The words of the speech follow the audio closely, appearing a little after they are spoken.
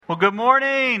Well, good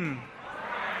morning.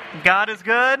 God is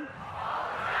good.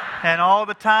 And all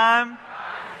the time.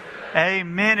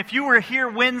 Amen. If you were here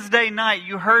Wednesday night,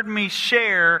 you heard me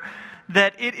share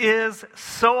that it is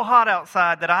so hot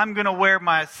outside that I'm going to wear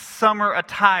my summer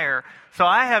attire. So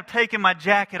I have taken my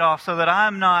jacket off so that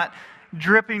I'm not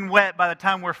dripping wet by the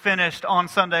time we're finished on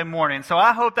Sunday morning. So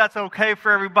I hope that's okay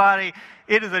for everybody.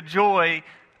 It is a joy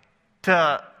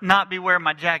to not be wearing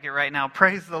my jacket right now.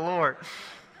 Praise the Lord.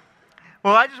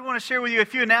 Well, I just want to share with you a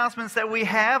few announcements that we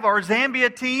have. Our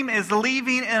Zambia team is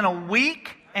leaving in a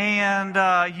week, and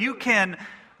you can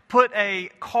put a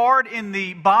card in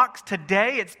the box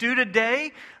today. It's due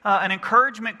today, an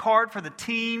encouragement card for the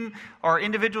team or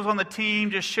individuals on the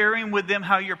team, just sharing with them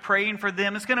how you're praying for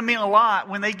them. It's going to mean a lot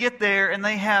when they get there and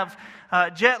they have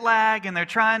jet lag and they're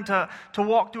trying to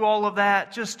walk through all of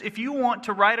that. Just if you want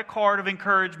to write a card of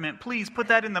encouragement, please put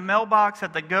that in the mailbox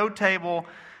at the Go table.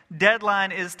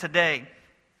 Deadline is today.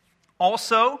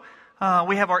 Also,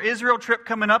 we have our Israel trip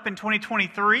coming up in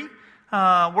 2023.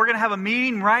 We're going to have a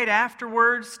meeting right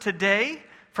afterwards today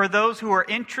for those who are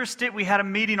interested. We had a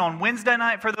meeting on Wednesday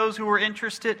night for those who were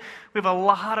interested. We have a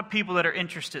lot of people that are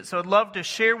interested. So I'd love to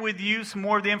share with you some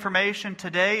more of the information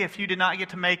today if you did not get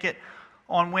to make it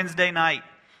on Wednesday night.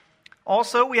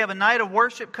 Also, we have a night of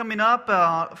worship coming up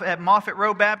at Moffett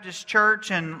Road Baptist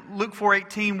Church and Luke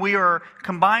 4:18. We are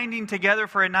combining together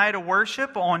for a night of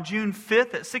worship on June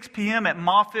 5th at 6 p.m. at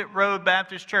Moffett Road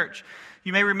Baptist Church.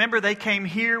 You may remember they came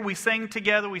here, we sang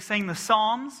together, we sang the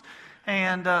Psalms,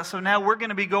 and so now we're going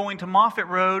to be going to Moffett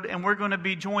Road and we're going to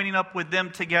be joining up with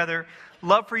them together.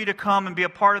 Love for you to come and be a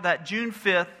part of that June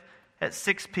 5th at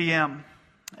 6 p.m.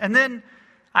 And then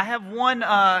I have one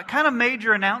kind of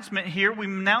major announcement here. We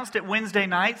announced it Wednesday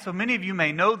night, so many of you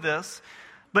may know this.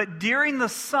 But during the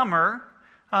summer,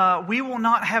 we will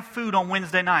not have food on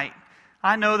Wednesday night.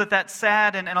 I know that that's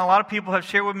sad, and a lot of people have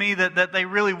shared with me that they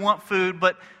really want food.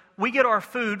 But we get our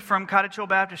food from Cottage Hill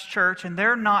Baptist Church, and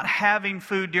they're not having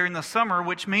food during the summer,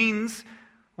 which means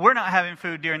we're not having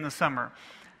food during the summer.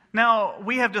 Now,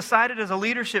 we have decided as a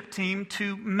leadership team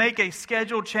to make a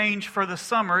schedule change for the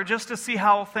summer just to see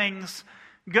how things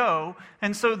go.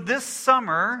 And so this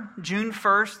summer, June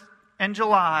 1st and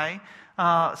July,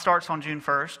 starts on June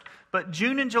 1st, but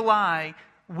June and July,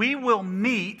 we will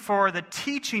meet for the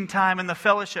teaching time in the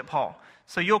fellowship hall.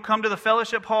 So you'll come to the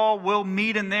fellowship hall, we'll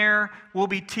meet in there, we'll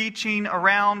be teaching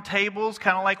around tables,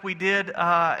 kind of like we did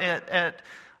off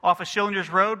of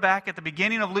Schillinger's Road back at the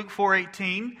beginning of Luke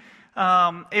 4:18.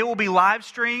 It will be live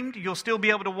streamed. You'll still be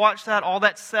able to watch that. All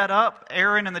that's set up.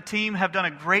 Aaron and the team have done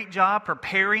a great job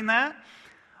preparing that.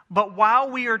 But while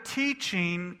we are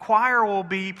teaching, choir will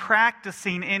be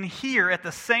practicing in here at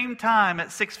the same time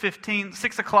at 6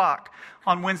 o'clock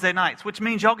on Wednesday nights, which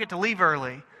means y'all get to leave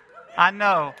early. I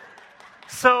know.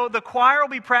 So the choir will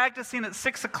be practicing at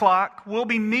 6 o'clock. We'll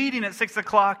be meeting at 6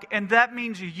 o'clock, and that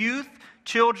means youth,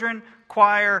 children,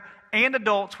 choir, and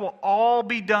adults will all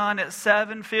be done at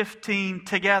 7:15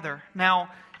 together. Now,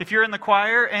 if you're in the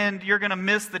choir and you're going to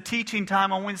miss the teaching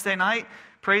time on Wednesday night,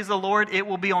 praise the Lord, it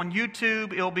will be on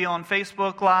YouTube, it will be on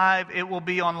Facebook Live, it will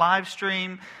be on live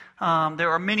stream.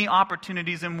 There are many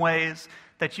opportunities and ways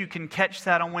that you can catch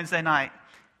that on Wednesday night.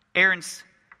 Aaron's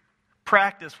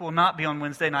practice will not be on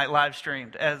Wednesday night live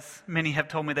streamed, as many have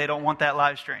told me they don't want that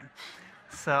live stream.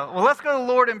 So, well, let's go to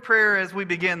the Lord in prayer as we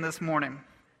begin this morning.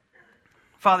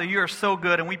 Father, you are so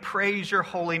good, and we praise your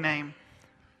holy name.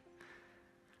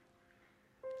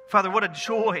 Father, what a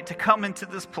joy to come into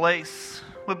this place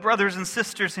with brothers and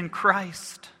sisters in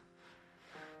Christ,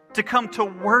 to come to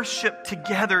worship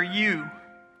together you.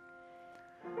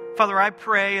 Father, I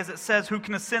pray, as it says, who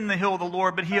can ascend the hill of the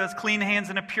Lord, but he has clean hands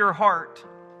and a pure heart.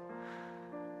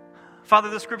 Father,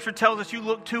 the scripture tells us you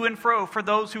look to and fro for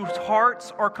those whose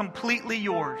hearts are completely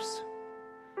yours.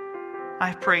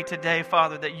 I pray today,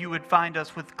 Father, that you would find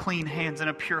us with clean hands and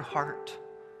a pure heart.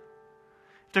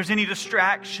 If there's any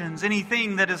distractions,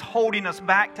 anything that is holding us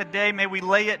back today, may we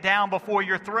lay it down before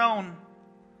your throne.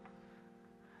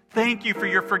 Thank you for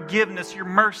your forgiveness, your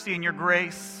mercy, and your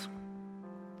grace.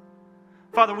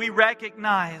 Father, we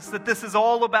recognize that this is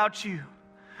all about you.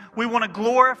 We want to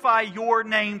glorify your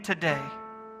name today.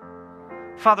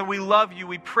 Father, we love you,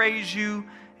 we praise you,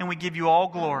 and we give you all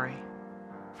glory.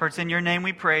 For it's in your name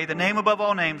we pray, the name above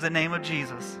all names, the name of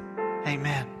Jesus.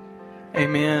 Amen.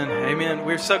 Amen. Amen.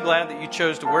 We're so glad that you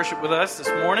chose to worship with us this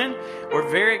morning. We're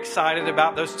very excited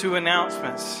about those two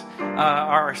announcements.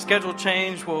 Our schedule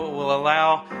change will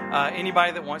allow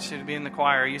anybody that wants to be in the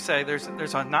choir. You say there's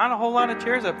not a whole lot of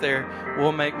chairs up there.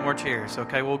 We'll make more chairs.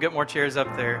 Okay, we'll get more chairs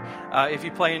up there. If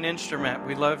you play an instrument,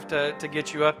 we'd love to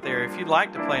get you up there. If you'd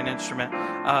like to play an instrument,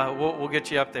 we'll get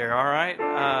you up there. All right.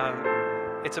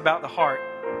 It's about the heart.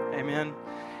 Amen.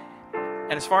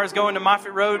 And as far as going to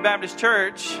Moffett Road Baptist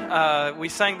Church, we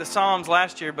sang the Psalms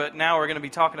last year, but now we're going to be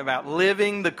talking about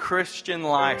living the Christian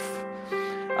life.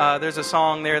 There's a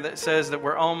song there that says that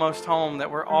we're almost home,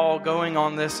 that we're all going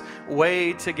on this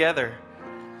way together.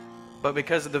 But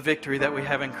because of the victory that we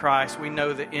have in Christ, we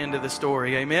know the end of the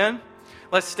story. Amen?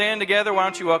 Let's stand together. Why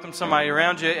don't you welcome somebody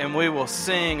around you, and we will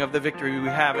sing of the victory we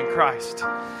have in Christ.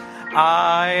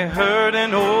 I heard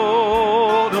an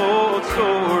old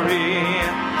story,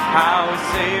 how a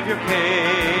Savior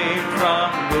came from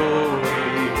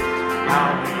glory,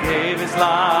 how He gave His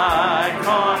life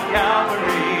on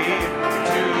Calvary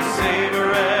to save a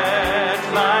wretch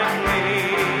like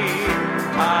me.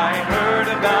 I heard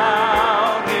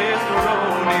about His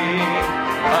groaning,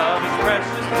 of His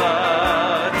precious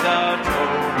blood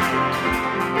atoning.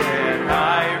 Then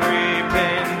I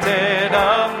repented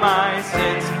of my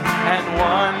sins and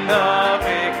won the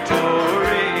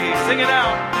victory. Sing it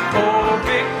out. Oh,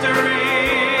 victory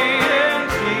in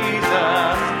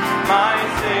Jesus, my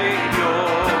Savior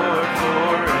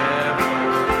forever.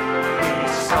 He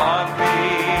sought me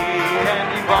and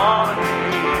He bought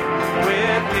me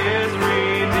with His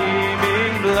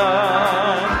redeeming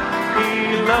blood. He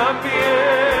loved me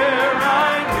ere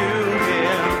I knew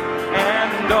Him,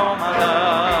 and all my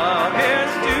love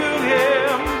is to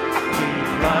Him. He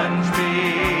plunged me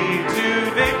to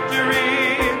victory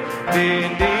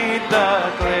beneath the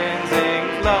cleansing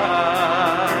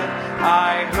flood.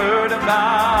 I heard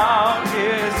about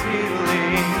His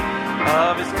healing,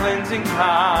 of His cleansing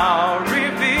power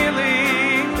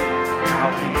revealing,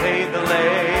 how He made the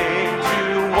lame to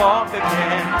walk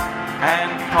again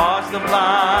and caused the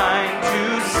blind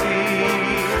to see.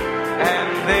 And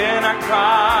then I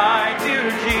cried,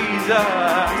 dear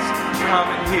Jesus, come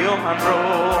and heal my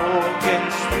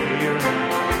broken spirit.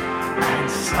 And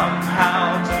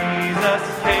somehow Jesus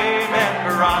came and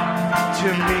brought to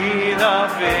me the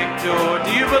victor.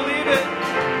 Do you believe it?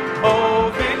 Oh,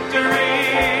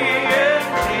 victory in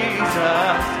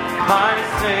Jesus, my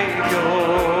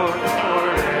Savior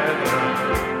forever.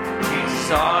 He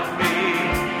sought me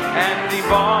and He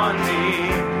bought me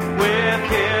with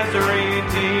His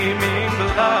redeeming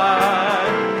blood.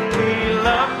 He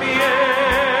loved me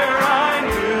ere I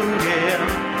knew Him,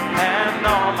 and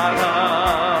all my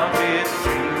love is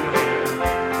to Him.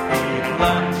 He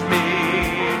plunged me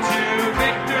to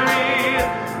victory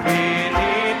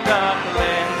beneath the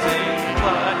cleansing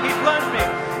flood. He plunged me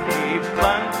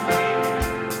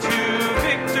to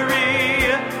victory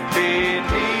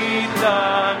beneath the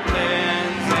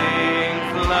cleansing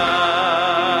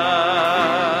flood.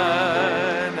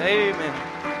 Amen.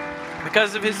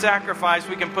 Because of His sacrifice,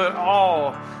 we can put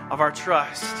all of our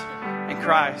trust in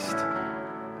Christ.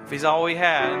 If He's all we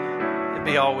had, it'd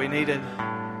be all we needed.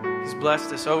 He's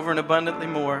blessed us over and abundantly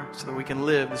more so that we can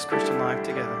live this Christian life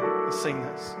together. Let's sing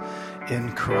this.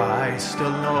 In Christ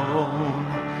alone,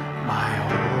 my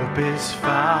hope is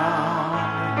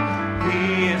found.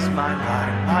 He is my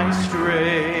light, my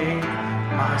strength,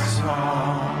 my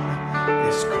song.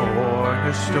 This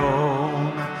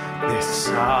cornerstone, this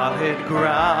solid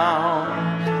ground,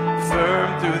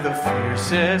 firm through the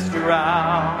fiercest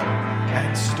drought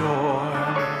and storm.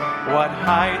 What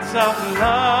heights of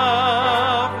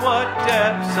love, what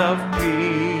depths of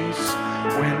peace,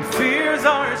 when fears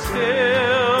are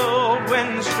stilled,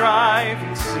 when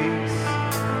striving cease.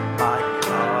 My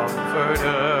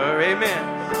comforter, amen,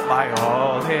 my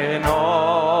all in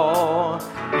all,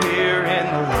 here in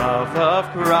the love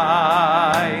of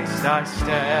Christ I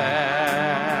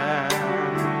stand.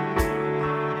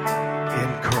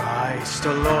 In Christ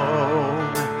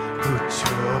alone, who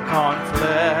took on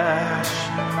flesh,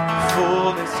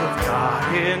 fullness of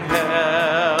God in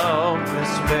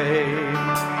helpless babe,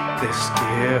 this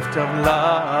gift of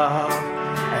love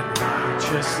and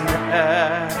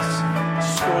righteousness,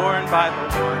 scorned by the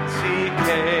ones He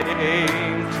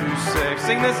came to save.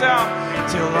 Sing this out.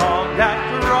 Till on that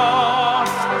cross,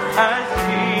 as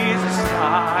Jesus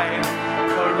died,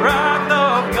 the wrath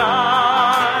of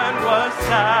God was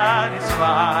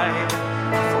satisfied.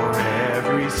 For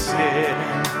every sin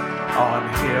on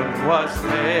Him was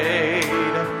laid.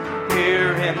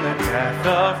 Here in the death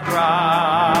of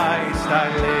Christ I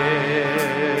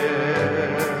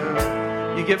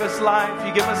live. You give us life,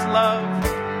 You give us love,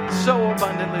 so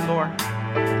abundantly, Lord.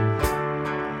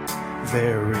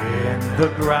 There in the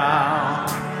ground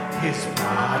his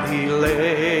body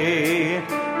lay,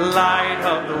 light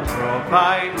of the world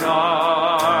by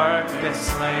darkness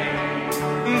slain.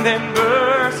 Then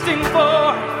bursting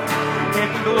forth in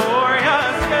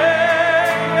glorious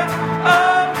day,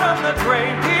 up from the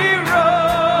grave he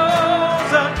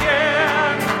rose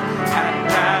again. And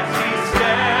as he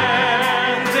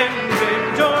stands in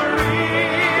victory,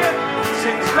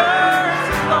 since curse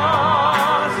is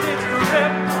lost its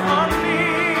grip on me,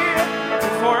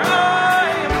 for I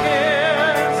am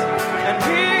his and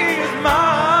he is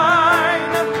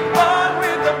mine, bought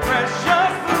with the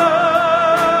precious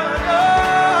blood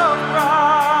of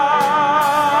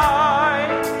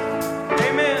Christ.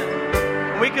 Amen.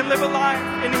 We can live a life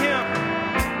in him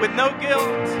with no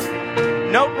guilt,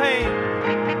 no pain,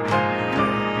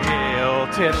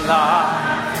 guilt in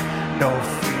life, no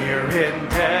fear in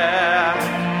death.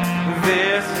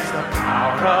 This is the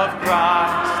power of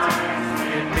Christ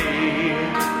in me.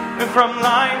 And from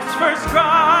life's first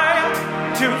cry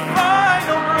to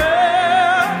final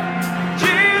breath,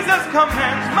 Jesus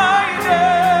commands my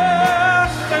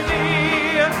destiny.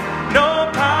 No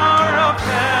power of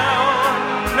hell,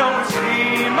 no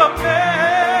scheme of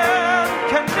man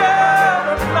can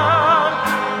ever pluck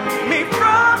me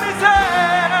from his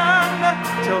hand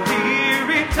till he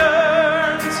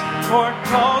returns or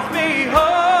calls me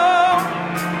home.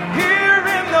 Here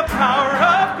in the power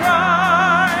of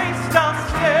Christ I'll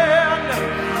stand.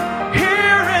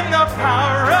 Here in the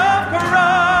power of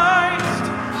Christ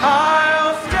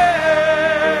I'll stand.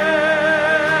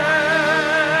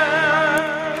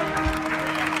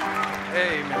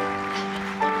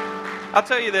 Amen. I'll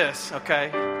tell you this,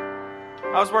 okay?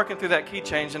 I was working through that key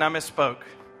change and I misspoke.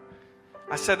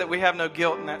 I said that we have no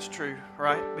guilt, and that's true,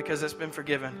 right? Because it's been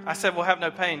forgiven. I said we'll have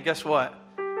no pain. Guess what?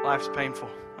 Life's painful,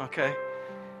 okay?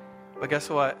 But guess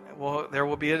what? Well, there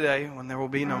will be a day when there will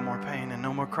be no more pain and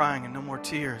no more crying and no more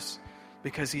tears,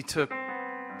 because he took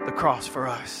the cross for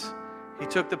us. He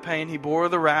took the pain, he bore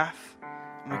the wrath,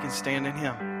 and we can stand in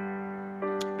him.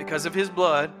 Because of his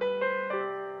blood,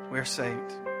 we are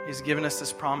saved. He's given us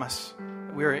this promise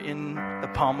that we are in the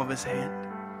palm of his hand.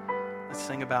 Let's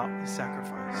sing about his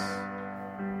sacrifice.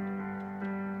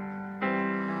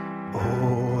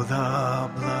 Oh, the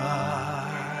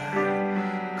blood,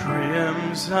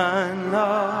 crimson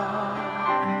love,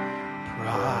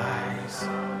 price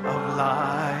of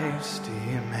life's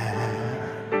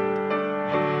demand.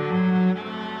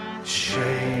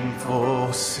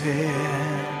 Shameful sin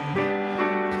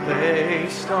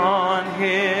placed on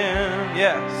him,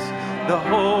 yes, the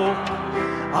hope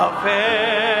of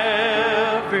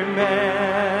every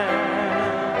man.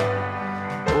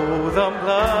 Oh, the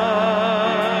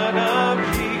blood of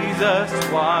Jesus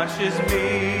washes me.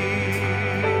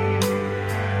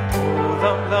 Oh,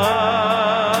 the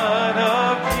blood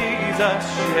of Jesus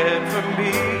shed for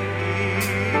me.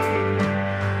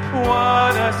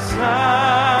 What a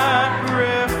sacrifice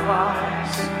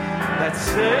that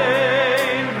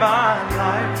saved my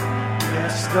life.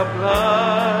 Yes, the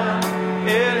blood,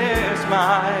 it is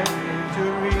my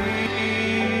victory.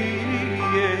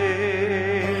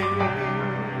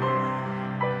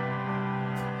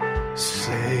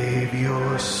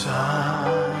 Savior,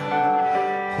 Son,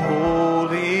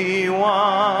 Holy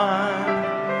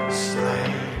One,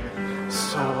 slain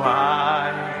so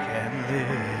I can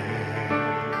live.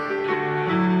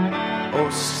 Oh,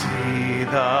 see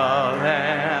the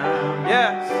Lamb,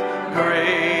 yes,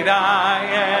 great I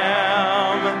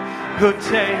am, who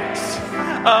takes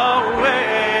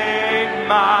away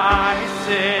my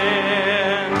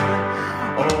sin.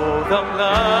 Oh, the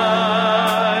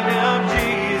blood of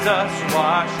Jesus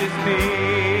washes me.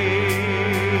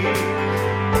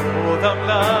 Oh, the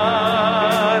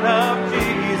blood of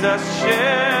Jesus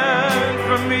shed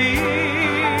for me.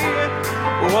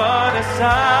 What a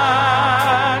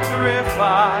sacrifice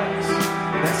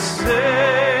that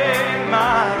saved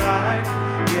my life.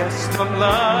 Yes, the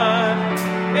blood,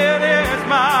 it is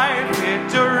my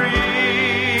victory.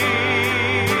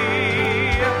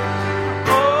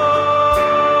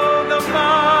 Oh, the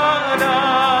blood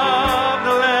of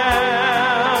the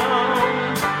Lamb.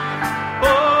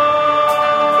 Oh,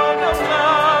 the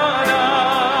blood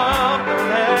of the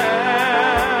Lamb.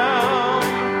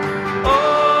 Oh,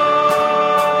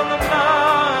 the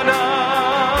blood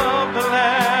of the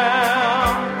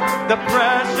Lamb. The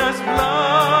precious blood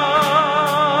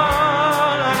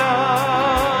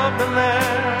of the Lamb.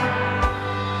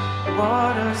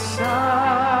 What a sacrifice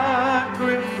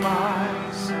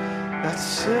that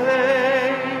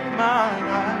saved my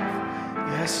life.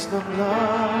 Yes, the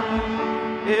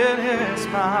blood, it is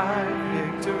my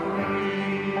victory.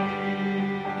 victory.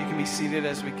 You can be seated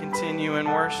as we continue in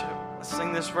worship. Let's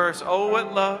sing this verse. Oh,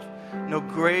 what love, no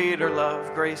greater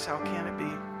love. Grace, how can it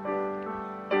be?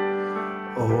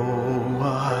 Oh,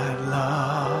 what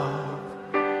love,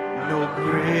 no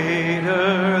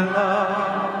greater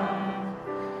love.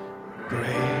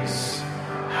 Grace,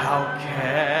 how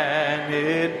can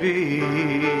it be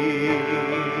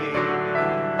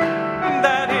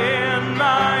that in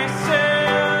my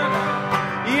sin,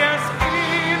 yes,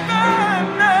 even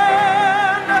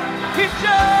then, He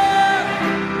shed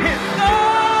His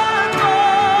blood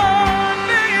on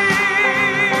me.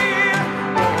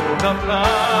 Oh, the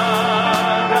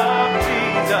blood of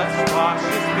Jesus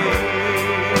washes me.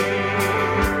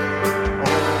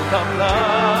 Oh, the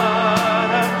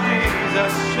blood of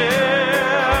Jesus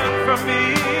shed for me.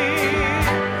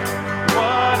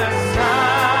 What a sacrifice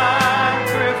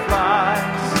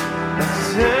that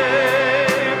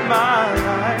saved my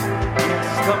life. Yes,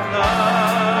 the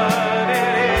blood, it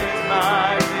is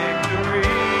my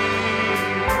victory.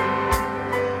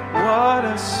 What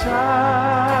a sacrifice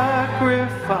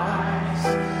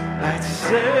that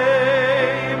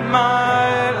saved my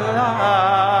life.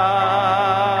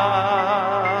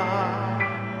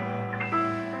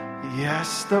 Yes,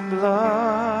 the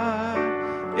blood,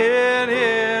 it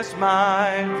is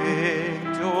my victory.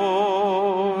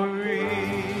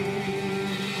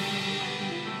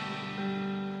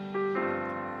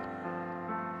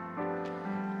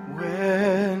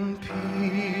 When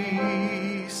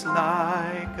peace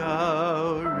like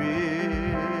a river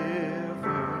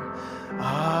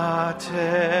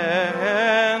attended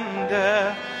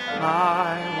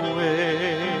my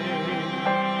way,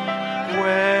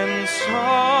 when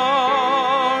sorrows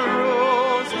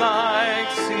like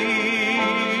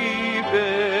sea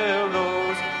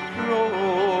billows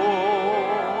roll,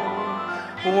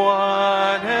 whatever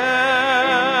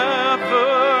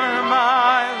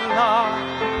my lot,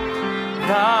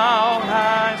 Thou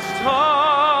hast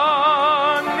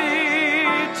taught me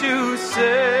to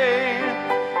say,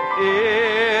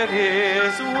 it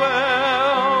is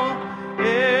well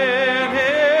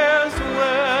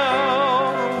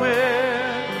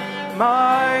with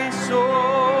my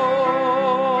soul.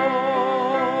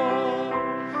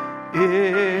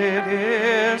 It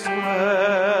is well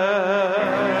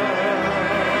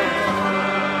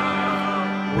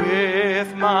with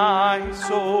my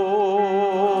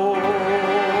soul.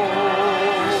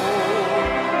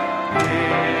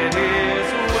 It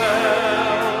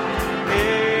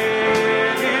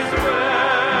is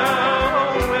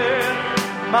well with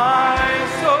my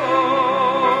soul.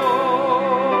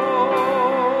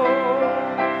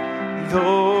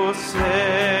 Though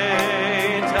Satan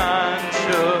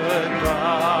should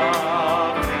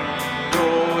rob me,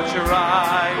 though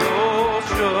trials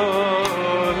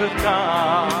should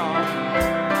come,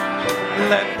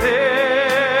 let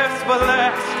this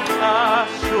blessed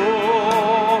assurance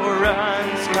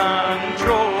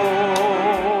control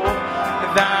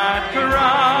that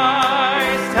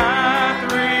Christ hath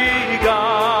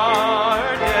regarded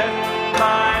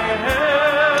my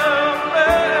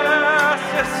helpless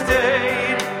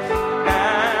estate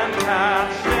and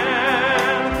hath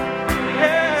shed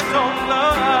His own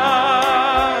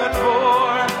blood for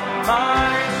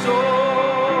my soul.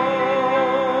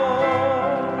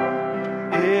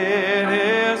 It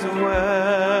is well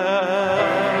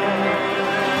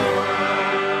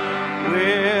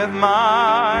with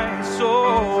my soul.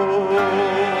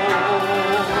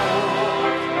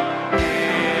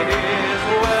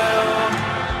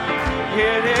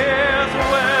 It is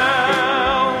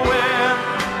well with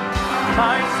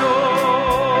my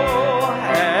soul.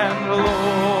 And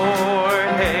Lord,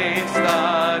 haste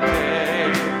the day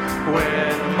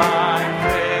when my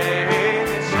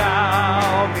faith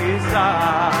shall be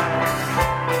sight.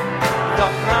 The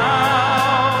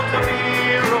clouds be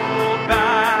rolled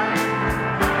back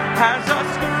as a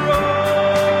scroll.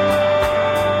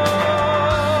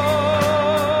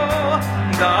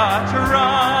 The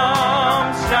trump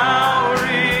shall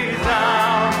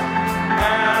resound,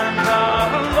 and the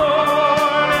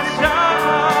Lord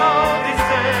shall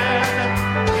descend.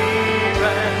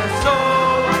 Even so,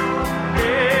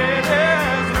 it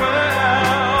is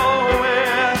well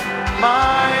with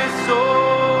my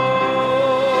soul.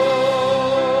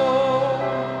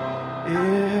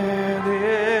 It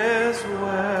is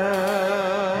well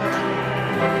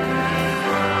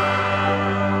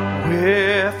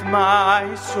with my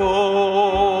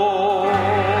soul.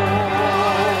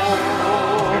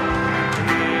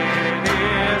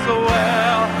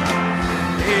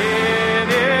 It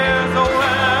is well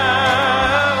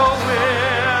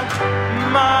with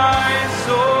my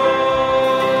soul.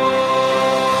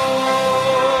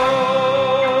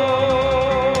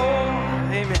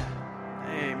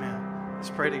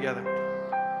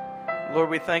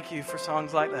 thank you for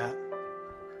songs like that.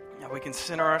 That we can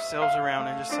center ourselves around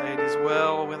and just say, it is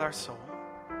well with our soul.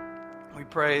 We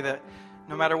pray that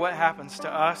no matter what happens to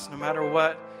us, no matter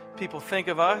what people think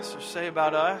of us or say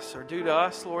about us or do to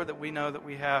us, Lord, that we know that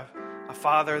we have a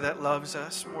Father that loves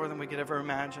us more than we could ever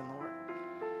imagine, Lord.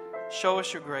 Show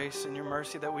us your grace and your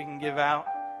mercy that we can give out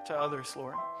to others,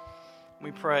 Lord.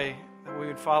 We pray that we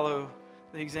would follow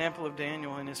the example of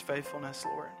Daniel and his faithfulness,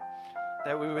 Lord.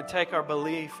 That we would take our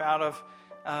belief out of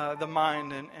the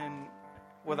mind and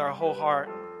with our whole heart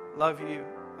love you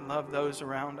and love those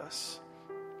around us.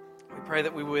 We pray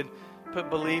that we would put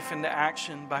belief into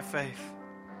action by faith.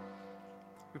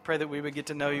 We pray that we would get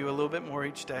to know you a little bit more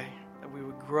each day. That we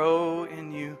would grow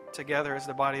in you together as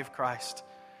the body of Christ.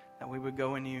 That we would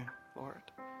go in you, Lord.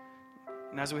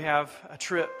 And as we have a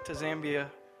trip to Zambia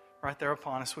right there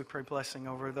upon us, we pray blessing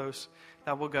over those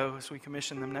that will go as we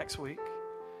commission them next week.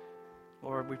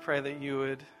 Lord, we pray that you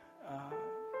would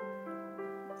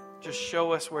just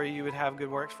show us where you would have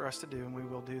good works for us to do, and we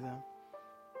will do them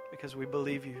because we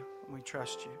believe you and we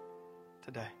trust you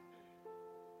today.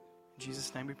 In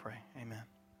Jesus' name we pray. Amen.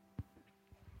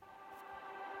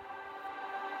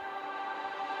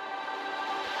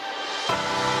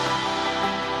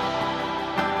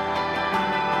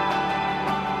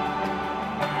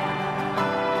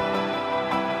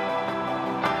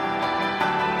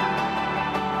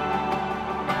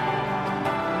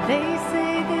 They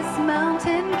say this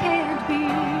mountain can't be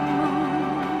moved.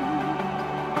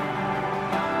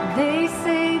 They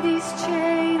say these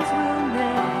chains will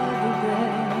never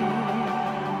break.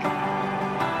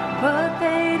 But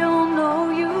they don't know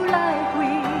you like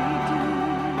we do.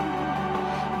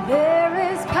 There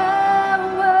is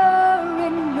power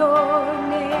in your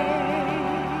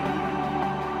name.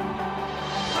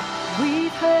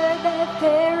 We've heard that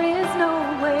there is no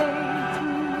way.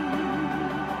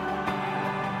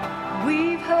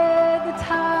 We've heard the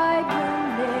tide will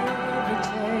never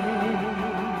change.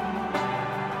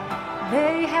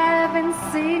 They haven't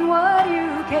seen what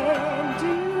you can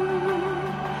do.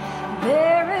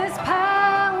 There is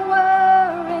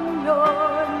power in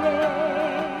your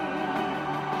name.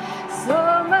 So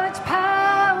much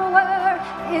power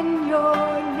in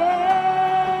your name.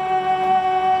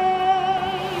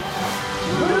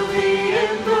 Move the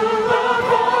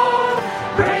immovable,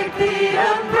 break the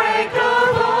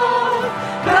unbreakable.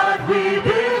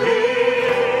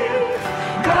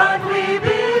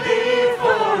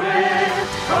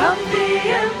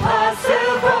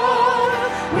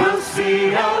 See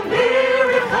a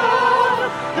miracle,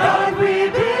 God we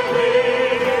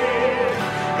believe,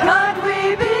 God we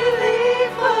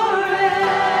believe for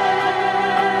it.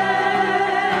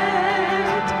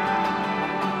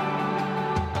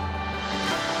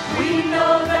 We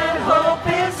know that hope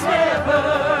is never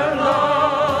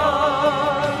lost,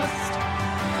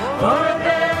 for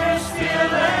there is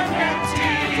still an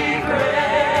empty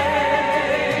grave.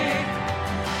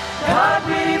 God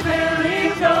we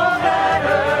believe no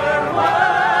matter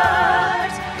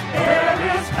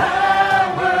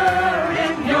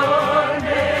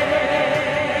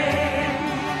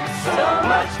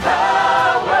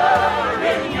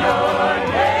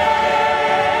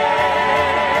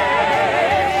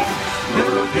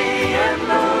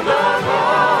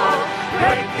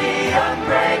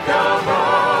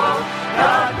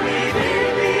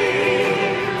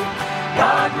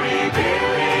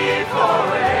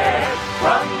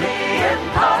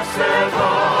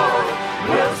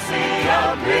we'll see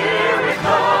a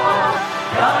miracle.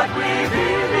 God we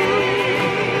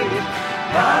believe,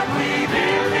 God we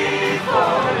believe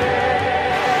for it.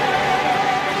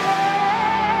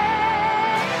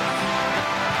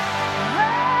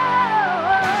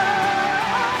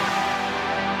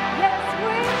 Yes,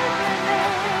 we believe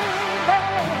it.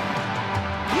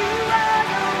 You are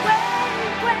the way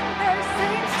when there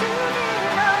seems to be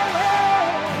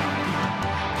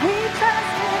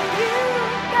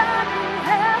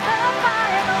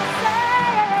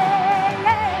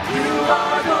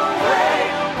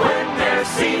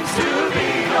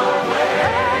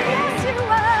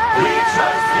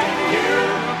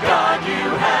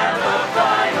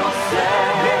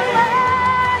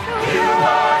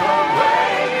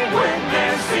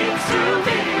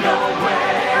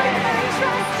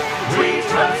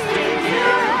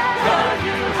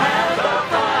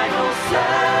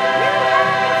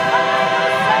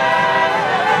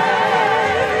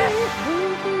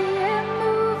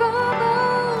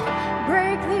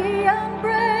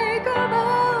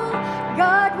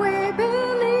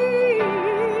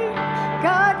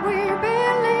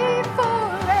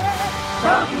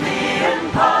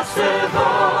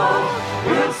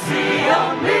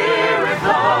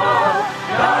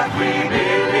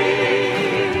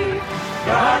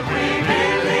God, we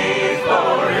believe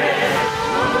for it.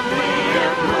 Move the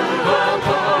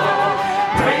immovable,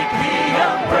 break the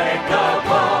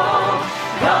unbreakable.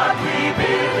 God, we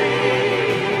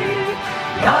believe.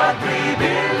 God, we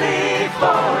believe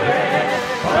for it.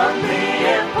 From the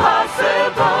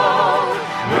impossible,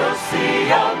 we'll see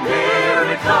a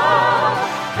miracle.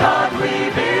 God, we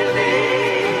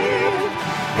believe.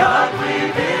 God, we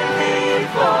believe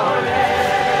for it.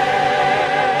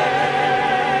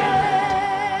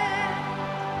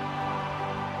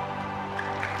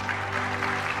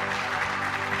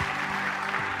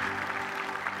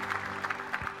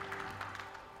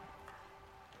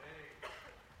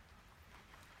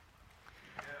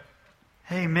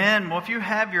 Amen. Well, if you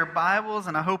have your Bibles,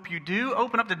 and I hope you do,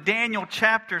 open up to Daniel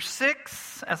chapter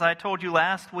 6. As I told you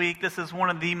last week, this is one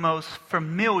of the most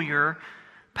familiar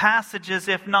passages,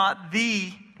 if not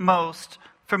the most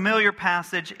familiar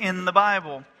passage in the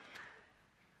Bible.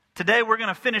 Today we're going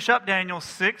to finish up Daniel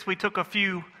 6. We took looked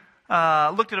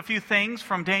at a few things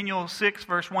from Daniel 6,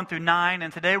 verse 1 through 9,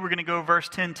 and today we're going to go verse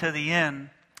 10 to the end.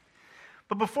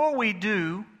 But before we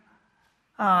do,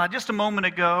 just a moment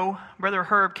ago, Brother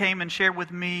Herb came and shared with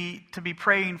me to be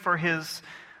praying for his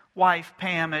wife,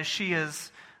 Pam, as she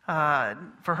is,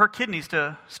 for her kidneys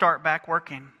to start back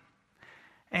working.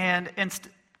 And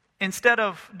instead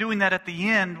of doing that at the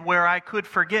end where I could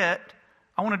forget,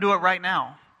 I want to do it right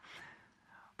now.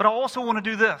 But I also want to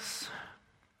do this.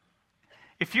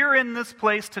 If you're in this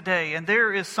place today and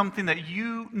there is something that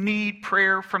you need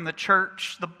prayer from the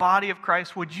church, the body of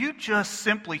Christ, would you just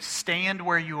simply stand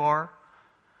where you are?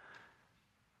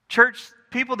 Church,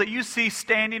 people that you see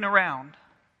standing around,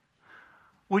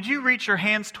 would you reach your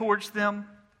hands towards them?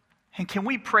 And can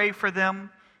we pray for them?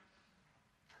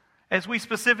 As we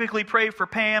specifically pray for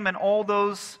Pam and all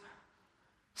those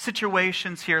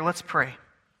situations here, let's pray.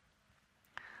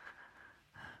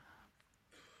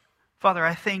 Father,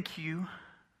 I thank you,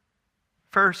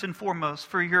 first and foremost,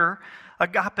 for your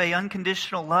agape,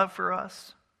 unconditional love for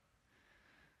us.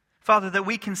 Father, that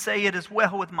we can say it is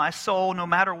well with my soul no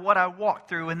matter what I walk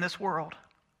through in this world.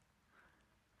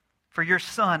 For your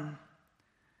Son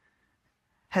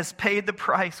has paid the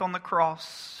price on the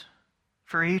cross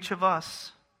for each of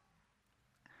us.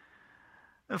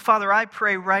 Father, I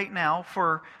pray right now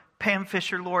for Pam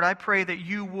Fisher, Lord. I pray that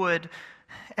you would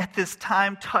at this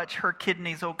time touch her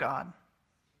kidneys, oh God.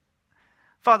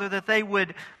 Father, that they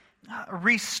would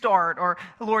restart, or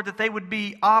Lord, that they would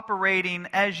be operating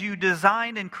as you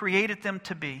designed and created them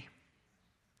to be.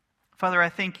 Father, I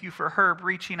thank you for Herb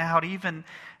reaching out even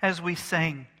as we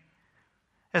sang,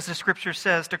 as the scripture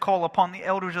says, to call upon the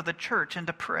elders of the church and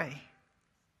to pray.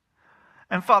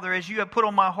 And Father, as you have put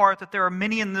on my heart that there are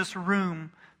many in this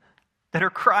room that are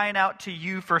crying out to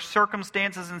you for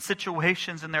circumstances and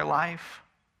situations in their life.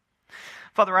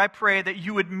 Father, I pray that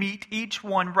you would meet each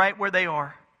one right where they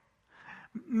are.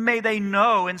 May they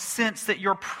know and sense that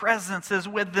your presence is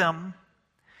with them.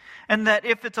 And that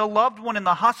if it's a loved one in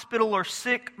the hospital or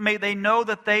sick, may they know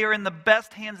that they are in the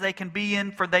best hands they can be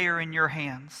in, for they are in your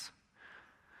hands.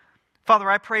 Father,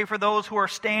 I pray for those who are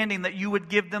standing that you would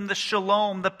give them the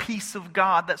shalom, the peace of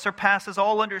God that surpasses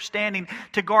all understanding,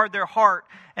 to guard their heart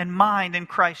and mind in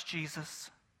Christ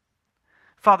Jesus.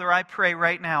 Father, I pray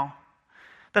right now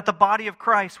that the body of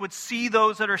Christ would see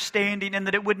those that are standing, and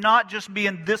that it would not just be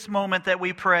in this moment that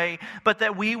we pray, but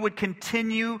that we would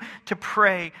continue to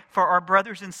pray for our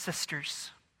brothers and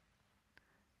sisters.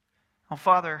 Oh,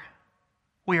 Father,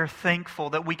 we are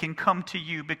thankful that we can come to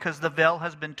you because the veil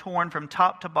has been torn from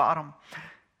top to bottom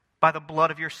by the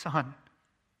blood of your Son.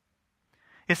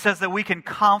 It says that we can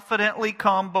confidently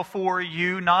come before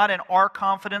you, not in our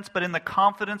confidence, but in the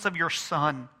confidence of your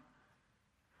Son.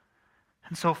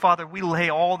 And so, Father, we lay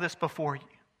all this before you.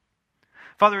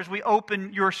 Father, as we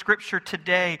open your scripture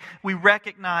today, we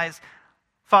recognize,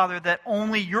 Father, that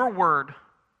only your word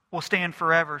will stand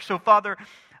forever. So, Father,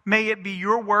 may it be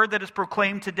your word that is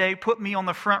proclaimed today. Put me on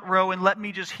the front row and let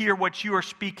me just hear what you are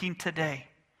speaking today.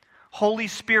 Holy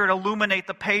Spirit, illuminate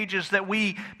the pages that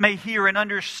we may hear and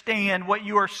understand what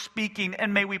you are speaking,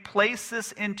 and may we place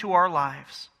this into our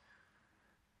lives.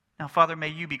 Now, Father, may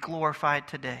you be glorified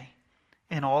today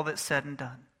in all that's said and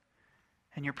done.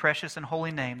 In your precious and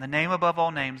holy name, the name above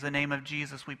all names, the name of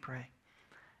Jesus, we pray.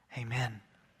 Amen.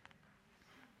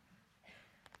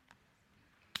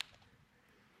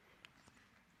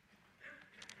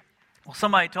 Well,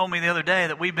 somebody told me the other day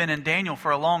that we've been in Daniel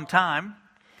for a long time.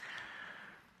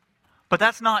 But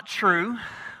that's not true.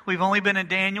 We've only been in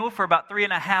Daniel for about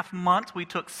 3.5 months. We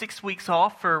took 6 weeks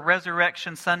off for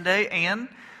Resurrection Sunday and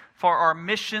for our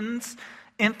missions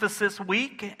emphasis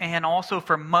week and also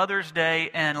for Mother's Day.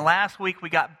 And last week we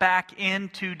got back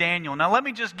into Daniel. Now let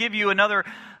me just give you another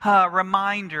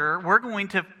reminder. We're going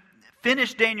to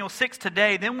finish Daniel 6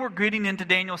 today. Then we're getting into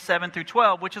Daniel 7 through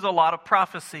 12, which is a lot of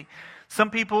prophecy. Some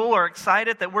people are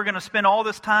excited that we're going to spend all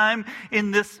this time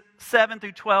in this 7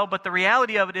 through 12. But the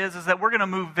reality of it is that we're going to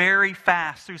move very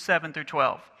fast through 7 through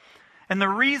 12. And the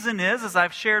reason is, as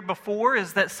I've shared before,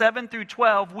 is that 7 through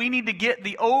 12, we need to get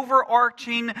the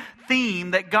overarching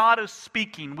theme that God is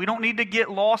speaking. We don't need to get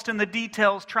lost in the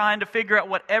details trying to figure out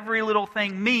what every little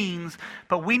thing means,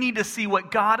 but we need to see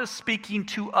what God is speaking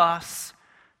to us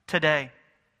today.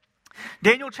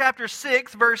 Daniel chapter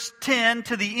 6, verse 10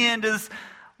 to the end is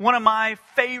one of my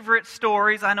favorite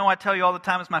stories. I know I tell you all the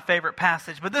time it's my favorite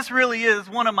passage, but this really is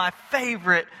one of my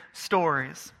favorite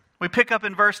stories. We pick up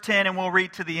in verse 10 and we'll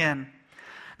read to the end.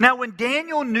 Now, when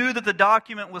Daniel knew that the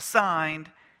document was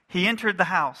signed, he entered the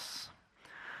house.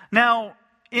 Now,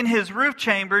 in his roof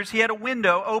chambers, he had a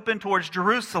window open towards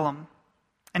Jerusalem,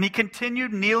 and he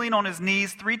continued kneeling on his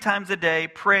knees 3 times a day,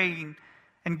 praying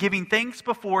and giving thanks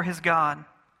before his God,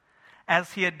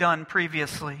 as he had done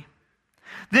previously.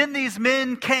 Then these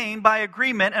men came by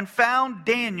agreement and found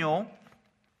Daniel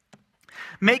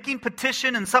making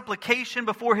petition and supplication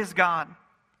before his God.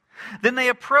 Then they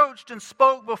approached and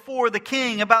spoke before the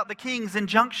king about the king's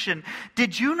injunction.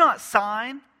 Did you not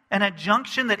sign an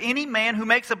injunction that any man who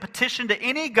makes a petition to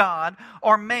any god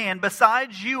or man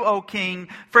besides you, O king,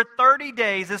 for 30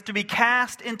 days is to be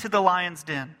cast into the lion's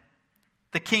den?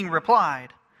 The king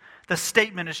replied, the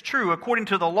statement is true according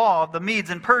to the law of the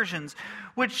Medes and Persians,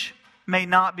 which may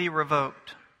not be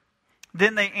revoked.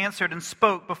 Then they answered and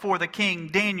spoke before the king.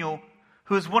 Daniel,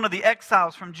 who is one of the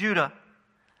exiles from Judah,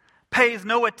 pays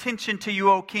no attention to you,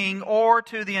 O king, or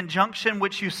to the injunction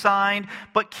which you signed,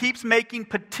 but keeps making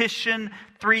petition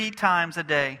 3 times a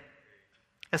day.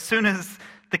 As soon as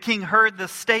the king heard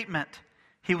this statement,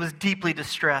 he was deeply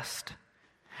distressed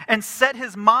and set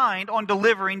his mind on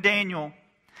delivering Daniel.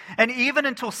 And even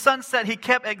until sunset, he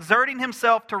kept exerting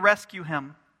himself to rescue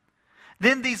him.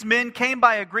 Then these men came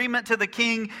by agreement to the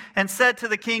king and said to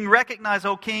the king, recognize,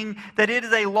 O king, that it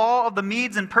is a law of the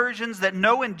Medes and Persians that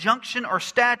no injunction or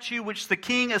statute which the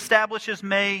king establishes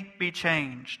may be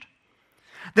changed.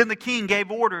 Then the king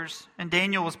gave orders, and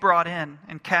Daniel was brought in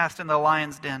and cast in the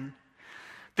lion's den.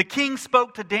 The king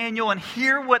spoke to Daniel, and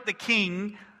hear what the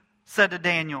king said to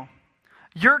Daniel.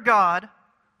 Your God,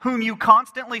 whom you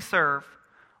constantly serve,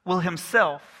 will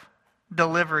himself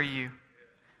deliver you.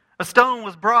 A stone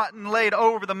was brought and laid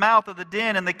over the mouth of the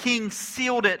den, and the king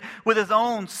sealed it with his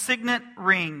own signet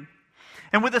ring,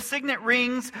 and with the signet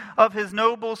rings of his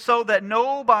nobles, so that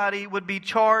nobody would be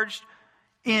charged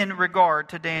in regard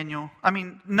to Daniel.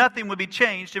 Nothing would be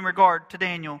changed in regard to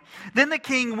Daniel. Then the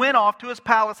king went off to his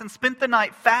palace and spent the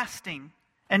night fasting,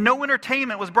 and no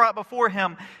entertainment was brought before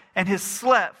him, and his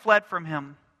sweat fled from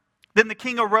him. Then the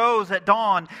king arose at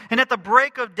dawn and at the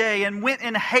break of day and went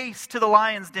in haste to the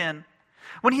lion's den.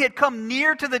 When he had come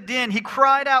near to the den, he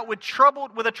cried out with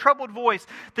a troubled voice.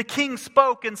 The king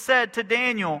spoke and said to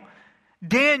Daniel,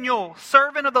 Daniel,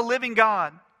 servant of the living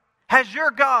God, has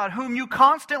your God, whom you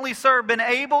constantly serve, been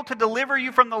able to deliver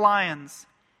you from the lions?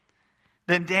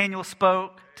 Then Daniel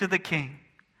spoke to the king.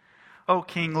 O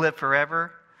king, live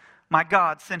forever. My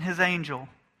God sent his angel,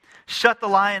 shut the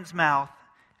lion's mouth,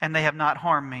 and they have not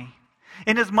harmed me.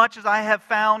 Inasmuch as I have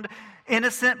found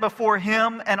innocent before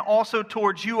him, and also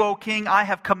towards you, O king, I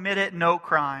have committed no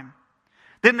crime.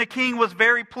 Then the king was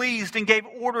very pleased and gave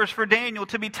orders for Daniel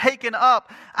to be taken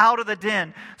up out of the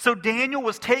den. So Daniel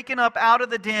was taken up out of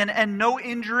the den, and no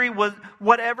injury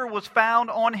whatever was found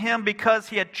on him, because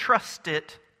he had trusted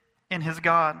in his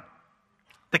God.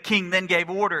 The king then gave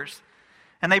orders,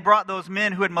 and they brought those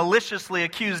men who had maliciously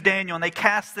accused Daniel, and they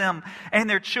cast them and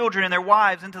their children and their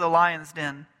wives into the lion's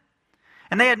den.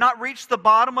 And they had not reached the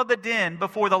bottom of the den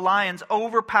before the lions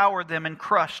overpowered them and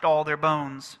crushed all their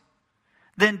bones.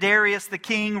 Then Darius the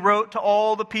king wrote to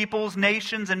all the peoples,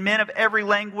 nations, and men of every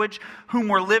language whom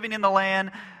were living in the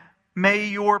land, may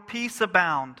your peace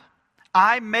abound.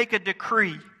 I make a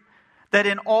decree that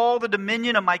in all the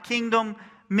dominion of my kingdom,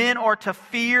 men are to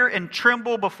fear and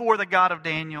tremble before the God of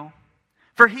Daniel.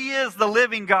 For he is the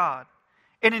living God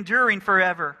and enduring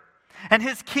forever. And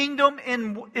his kingdom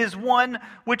is one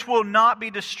which will not be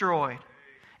destroyed.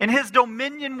 And his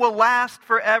dominion will last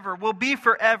forever, will be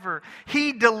forever.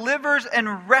 He delivers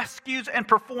and rescues and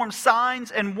performs signs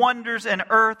and wonders in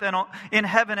earth and in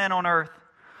heaven and on earth.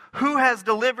 Who has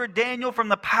delivered Daniel from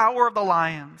the power of the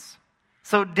lions?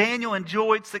 So Daniel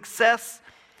enjoyed success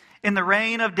in the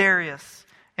reign of Darius,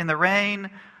 in the reign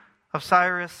of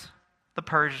Cyrus the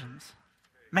Persians.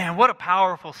 Man, what a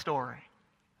powerful story.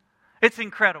 It's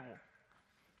incredible.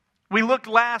 We looked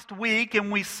last week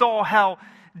and we saw how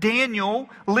Daniel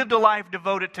lived a life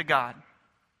devoted to God.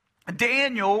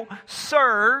 Daniel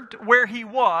served where he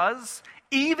was,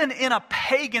 even in a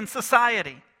pagan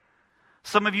society.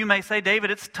 Some of you may say,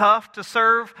 David, it's tough to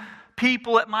serve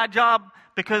people at my job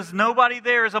because nobody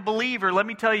there is a believer. Let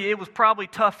me tell you, it was probably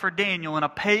tough for Daniel in a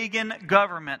pagan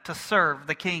government to serve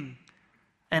the king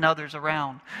and others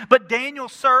around. But Daniel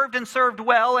served and served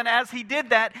well, and as he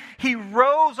did that, he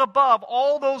rose above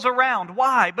all those around.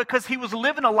 Why? Because he was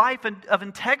living a life of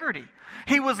integrity.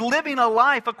 He was living a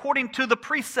life according to the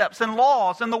precepts and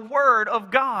laws and the Word of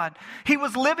God. He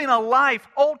was living a life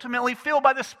ultimately filled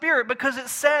by the Spirit because it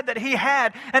said that he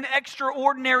had an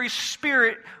extraordinary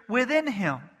spirit within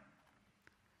him.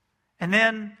 And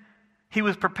then he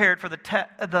was prepared for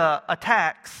the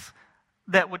attacks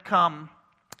that would come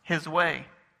his way.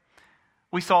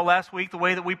 We saw last week the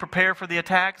way that we prepare for the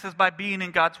attacks is by being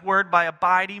in God's Word, by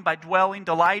abiding, by dwelling,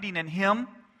 delighting in Him,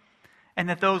 and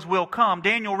that those will come.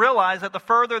 Daniel realized that the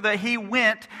further that he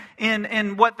went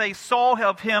in what they saw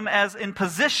of him as in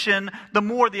position, the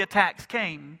more the attacks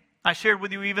came. I shared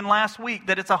with you even last week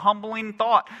that it's a humbling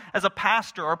thought as a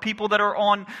pastor or people that are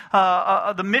on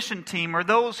the mission team or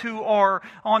those who are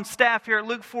on staff here at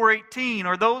Luke 4:18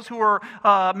 or those who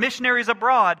are missionaries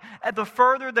abroad. The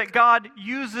further that God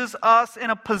uses us in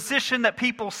a position that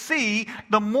people see,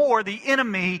 the more the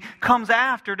enemy comes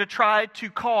after to try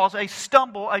to cause a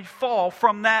stumble, a fall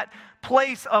from that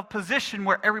place of position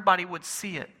where everybody would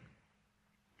see it.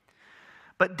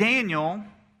 But Daniel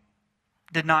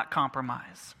did not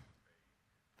compromise.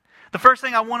 The first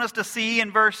thing I want us to see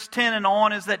in verse 10 and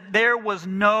on is that there was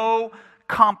no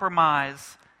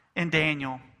compromise in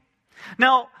Daniel.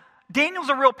 Now, Daniel's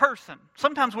a real person.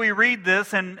 Sometimes we read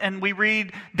this and we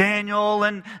read Daniel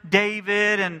and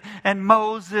David and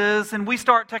Moses, and we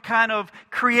start to kind of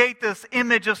create this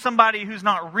image of somebody who's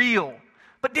not real.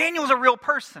 But Daniel's a real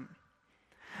person.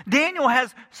 Daniel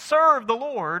has served the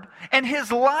Lord, and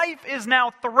his life is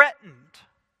now threatened.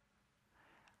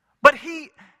 But he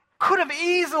could have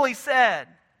easily said,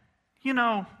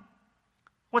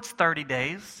 what's 30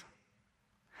 days?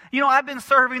 I've been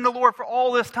serving the Lord for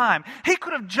all this time. He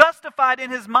could have justified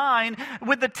in his mind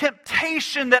with the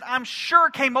temptation that I'm sure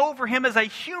came over him as a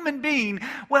human being.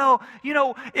 Well,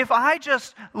 if I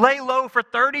just lay low for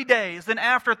 30 days, then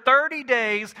after 30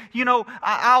 days,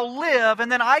 I'll live,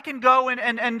 and then I can go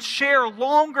and share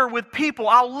longer with people.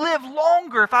 I'll live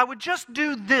longer if I would just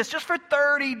do this, just for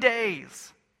 30 days.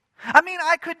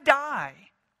 I could die.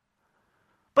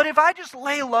 But if I just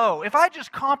lay low, if I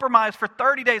just compromise for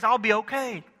 30 days, I'll be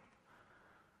okay.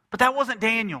 But that wasn't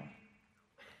Daniel.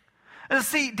 And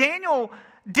see, Daniel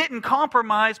didn't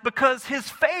compromise because his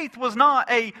faith was not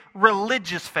a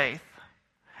religious faith.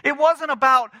 It wasn't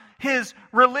about his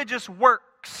religious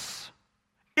works.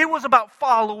 It was about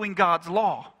following God's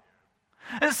law.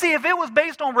 And see, if it was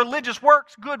based on religious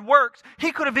works, good works,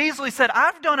 he could have easily said,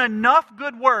 I've done enough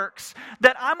good works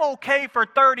that I'm okay for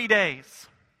 30 days.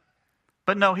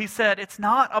 But no, he said, it's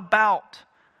not about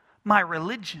my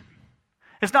religion.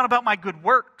 It's not about my good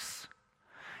works.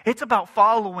 It's about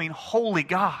following holy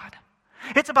God.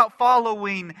 It's about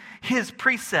following His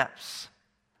precepts.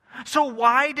 So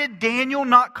why did Daniel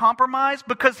not compromise?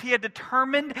 Because he had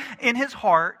determined in his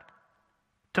heart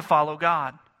to follow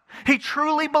God. He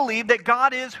truly believed that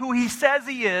God is who He says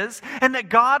He is, and that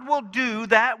God will do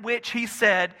that which He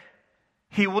said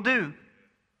He will do.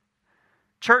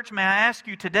 Church, may I ask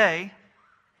you today,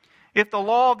 if the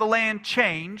law of the land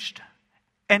changed,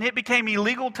 and it became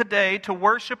illegal today to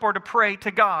worship or to pray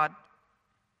to God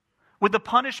with the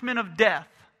punishment of death,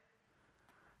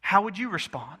 how would you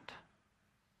respond?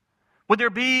 Would there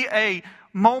be a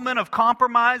moment of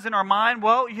compromise in our mind?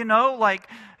 Well,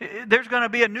 there's going to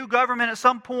be a new government at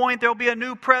some point. There'll be a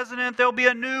new president. There'll be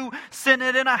a new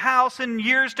Senate and a House in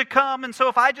years to come. And so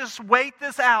if I just wait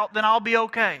this out, then I'll be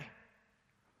okay.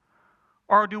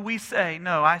 Or do we say,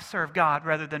 no, I serve God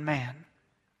rather than man?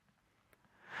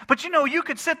 But you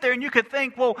could sit there and you could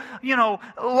think, well,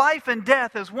 life and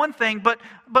death is one thing, but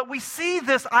we see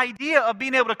this idea of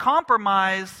being able to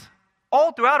compromise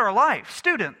all throughout our life.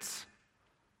 Students,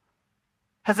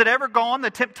 has it ever gone,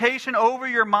 the temptation over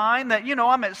your mind that,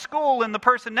 I'm at school and the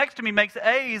person next to me makes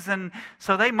A's, and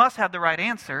so they must have the right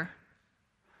answer.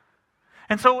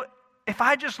 And so if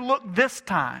I just look this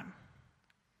time,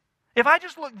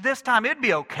 it'd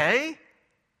be okay.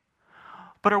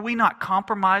 But are we not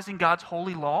compromising God's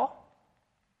holy law?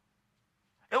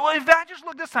 Well, if I just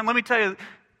look this time, let me tell you,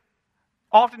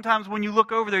 oftentimes when you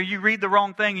look over there, you read the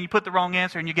wrong thing and you put the wrong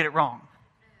answer and you get it wrong.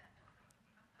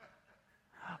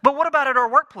 But what about at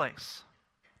our workplace?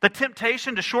 the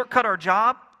temptation to shortcut our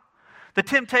job, the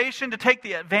temptation to take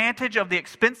the advantage of the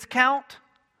expense account.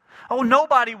 Oh,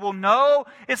 nobody will know.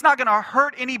 It's not going to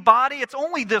hurt anybody. It's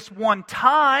only this one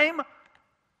time.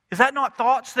 Is that not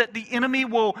thoughts that the enemy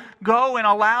will go and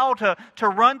allow to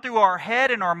run through our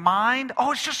head and our mind?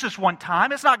 Oh, it's just this one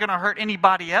time. It's not going to hurt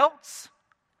anybody else.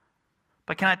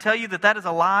 But can I tell you that that is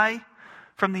a lie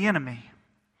from the enemy?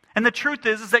 And the truth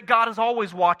is that God is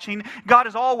always watching. God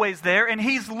is always there. And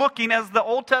He's looking, as the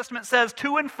Old Testament says,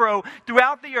 to and fro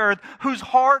throughout the earth, whose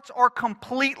hearts are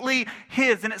completely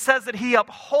His. And it says that He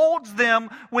upholds them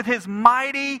with His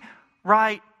mighty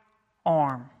right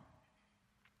arm.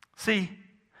 See,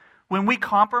 when we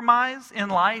compromise in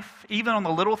life, even on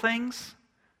the little things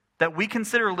that we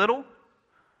consider little,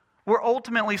 we're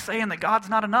ultimately saying that God's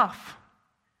not enough.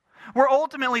 We're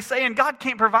ultimately saying God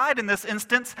can't provide in this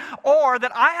instance, or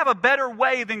that I have a better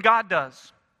way than God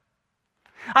does.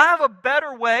 I have a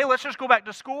better way. Let's just go back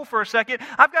to school for a second.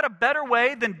 I've got a better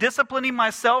way than disciplining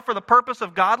myself for the purpose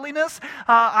of godliness.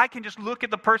 I can just look at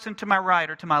the person to my right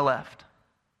or to my left.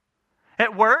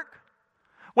 At work,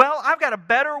 well, I've got a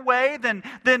better way than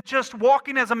just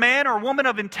walking as a man or woman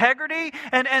of integrity.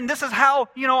 And this is how,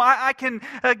 I can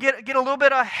get a little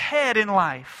bit ahead in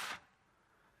life.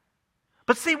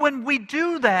 But see, when we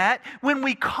do that, when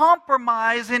we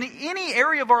compromise in any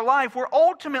area of our life, we're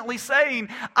ultimately saying,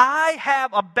 I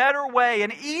have a better way,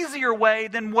 an easier way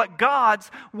than what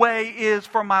God's way is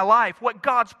for my life, what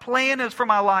God's plan is for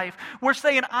my life. We're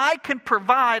saying, I can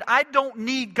provide. I don't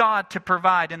need God to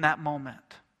provide in that moment.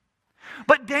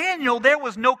 But Daniel, there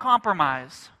was no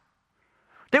compromise.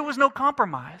 There was no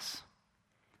compromise.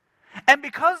 And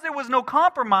because there was no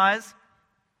compromise,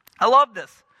 I love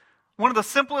this. One of the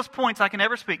simplest points I can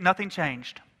ever speak, nothing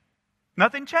changed.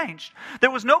 Nothing changed.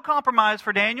 There was no compromise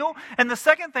for Daniel. And the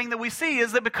second thing that we see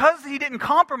is that because he didn't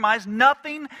compromise,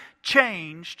 nothing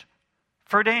changed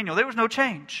for Daniel. There was no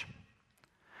change.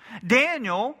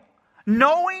 Daniel,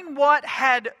 knowing what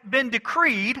had been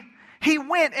decreed, he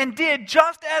went and did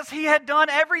just as he had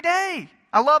done every day.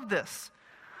 I love this.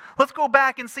 Let's go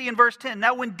back and see in verse 10.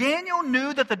 Now when Daniel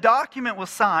knew that the document was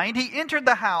signed, he entered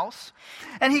the house,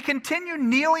 and he continued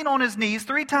kneeling on his knees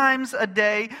 3 times a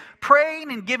day,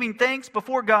 praying and giving thanks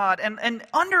before God. And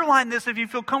underline this if you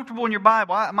feel comfortable in your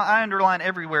Bible. I underline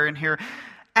everywhere in here.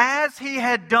 As he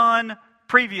had done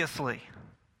previously.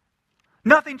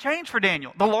 Nothing changed for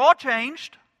Daniel. The law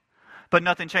changed, but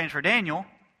nothing changed for Daniel.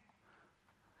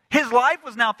 His life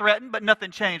was now threatened, but nothing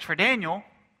changed for Daniel.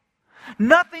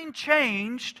 Nothing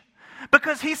changed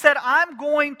because he said, I'm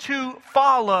going to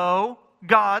follow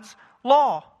God's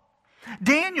law.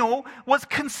 Daniel was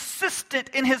consistent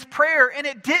in his prayer, and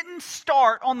it didn't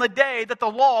start on the day that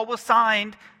the law was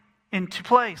signed into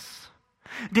place.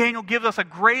 Daniel gives us a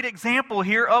great example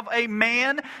here of a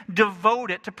man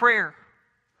devoted to prayer.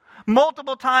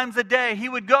 Multiple times a day, he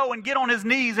would go and get on his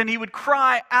knees and he would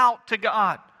cry out to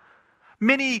God.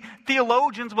 Many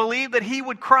theologians believe that he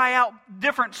would cry out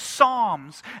different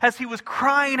psalms as he was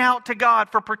crying out to God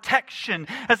for protection,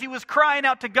 as he was crying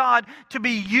out to God to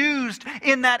be used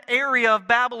in that area of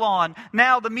Babylon,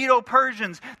 now the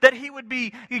Medo-Persians, that he would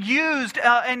be used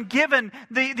and given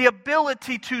the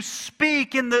ability to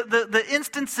speak in the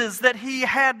instances that he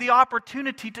had the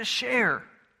opportunity to share.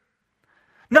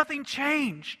 Nothing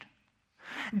changed.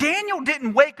 Daniel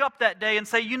didn't wake up that day and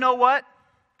say, you know what?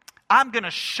 I'm going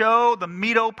to show the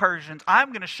Medo-Persians. I'm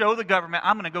going to show the government.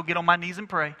 I'm going to go get on my knees and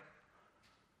pray.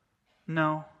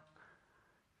 No.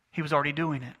 He was already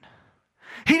doing it.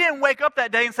 He didn't wake up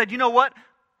that day and said, you know what?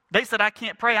 They said I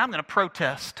can't pray. I'm going to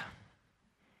protest.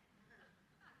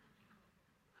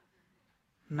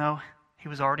 No, he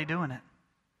was already doing it.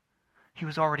 He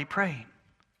was already praying.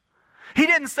 He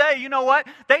didn't say, you know what,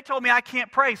 they told me I can't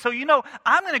pray. So,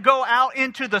 I'm going to go out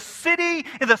into the city,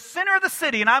 in the center of the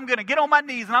city, and I'm going to get on my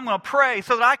knees and I'm going to pray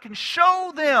so that I can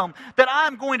show them that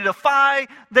I'm going to defy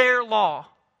their law.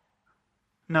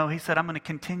 No, he said, I'm going to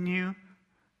continue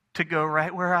to go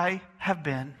right where I have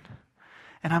been,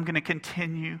 and I'm going to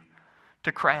continue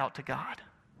to cry out to God.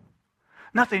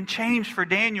 Nothing changed for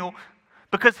Daniel,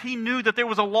 because he knew that there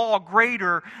was a law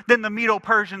greater than the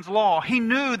Medo-Persians' law. He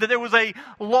knew that there was a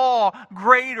law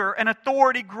greater, an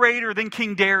authority greater than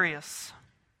King Darius.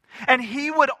 And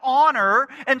he would honor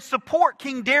and support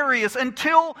King Darius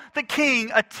until the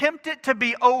king attempted to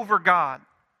be over God.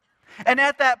 And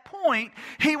at that point,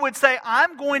 he would say,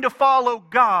 I'm going to follow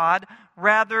God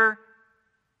rather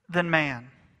than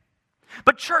man.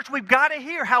 But church, we've got to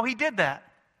hear how he did that.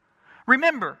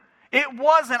 Remember, it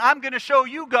wasn't, I'm going to show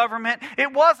you government.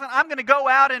 It wasn't, I'm going to go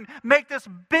out and make this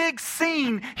big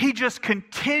scene. He just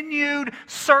continued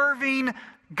serving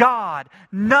God.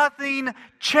 Nothing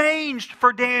changed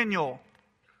for Daniel.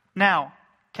 Now,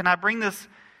 can I bring this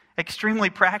extremely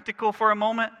practical for a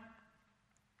moment?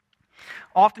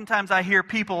 Oftentimes I hear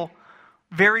people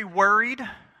very worried,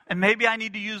 and maybe I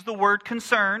need to use the word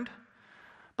concerned,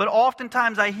 but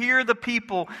oftentimes I hear the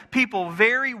people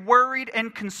very worried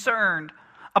and concerned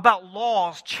about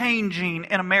laws changing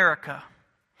in America.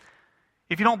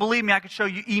 If you don't believe me, I could show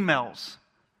you emails.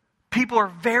 People are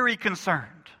very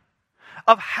concerned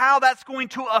of how that's going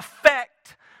to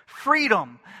affect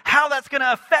freedom, how that's going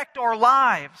to affect our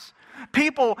lives.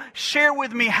 People share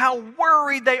with me how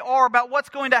worried they are about what's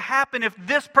going to happen if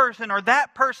this person or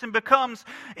that person becomes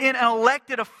an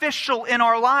elected official in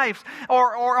our lives,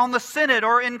 or on the Senate,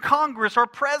 or in Congress, or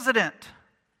president.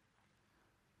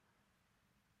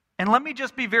 And let me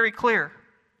just be very clear.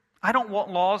 I don't want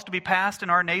laws to be passed in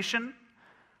our nation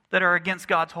that are against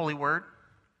God's holy word.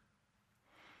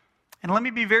 And let me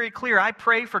be very clear. I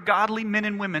pray for godly men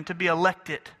and women to be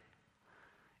elected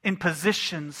in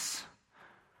positions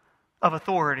of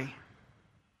authority.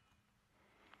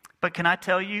 But can I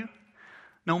tell you,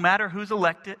 no matter who's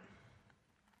elected,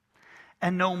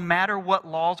 and no matter what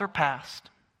laws are passed,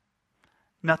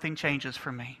 nothing changes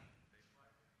for me.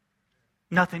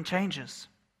 Nothing changes.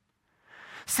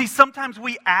 See, sometimes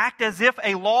we act as if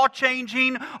a law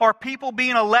changing, or people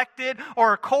being elected,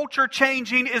 or a culture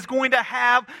changing is going to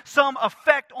have some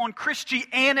effect on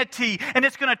Christianity, and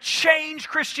it's going to change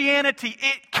Christianity.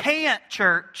 It can't,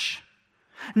 church.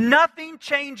 Nothing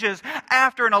changes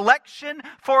after an election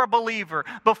for a believer.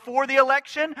 Before the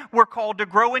election, we're called to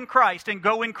grow in Christ and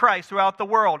go in Christ throughout the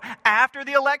world. After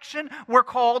the election, we're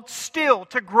called still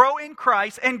to grow in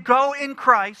Christ and go in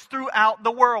Christ throughout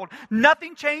the world.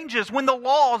 Nothing changes when the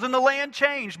laws in the land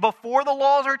change. Before the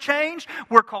laws are changed,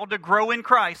 we're called to grow in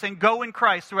Christ and go in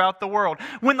Christ throughout the world.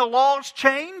 When the laws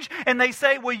change and they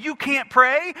say, well, you can't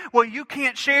pray, well, you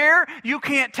can't share, you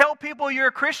can't tell people you're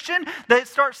a Christian, they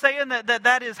start saying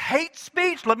that is hate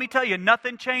speech. Let me tell you,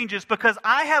 nothing changes, because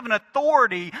I have an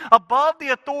authority above the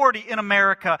authority in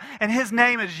America, and His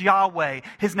name is Yahweh.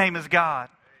 His name is God.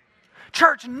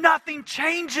 Church, nothing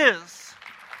changes.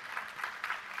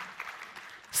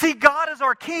 See, God is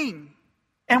our King,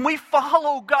 and we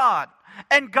follow God.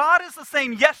 And God is the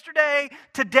same yesterday,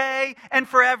 today, and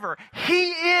forever. He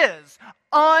is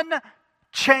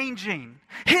unchanging.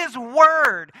 His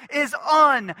word is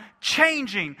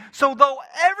unchanging. So though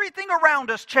everything around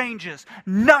us changes,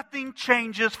 nothing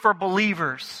changes for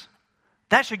believers.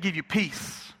 That should give you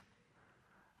peace.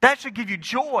 That should give you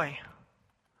joy.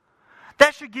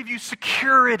 That should give you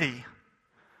security.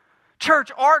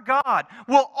 Church, our God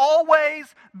will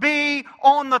always be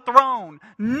on the throne.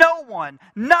 No one,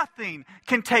 nothing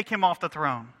can take Him off the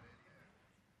throne.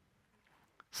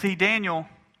 See, Daniel,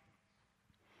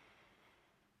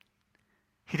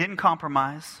 he didn't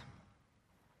compromise,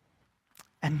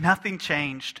 and nothing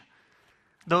changed,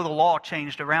 though the law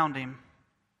changed around him.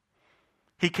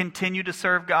 He continued to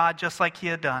serve God just like he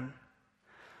had done,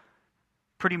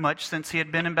 pretty much since he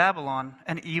had been in Babylon,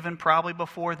 and even probably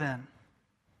before then.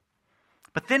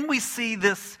 But then we see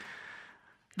this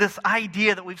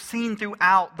idea that we've seen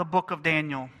throughout the book of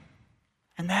Daniel,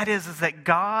 and that is that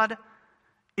God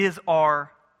is our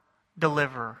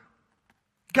deliverer.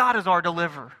 God is our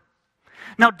deliverer.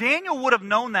 Now, Daniel would have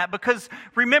known that, because,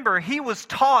 remember, he was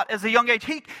taught as a young age.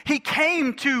 He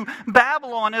came to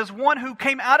Babylon as one who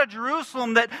came out of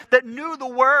Jerusalem that knew the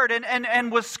word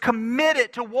and was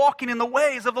committed to walking in the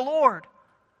ways of the Lord.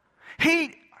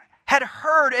 He had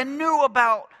heard and knew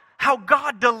about how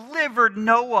God delivered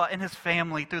Noah and his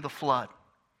family through the flood.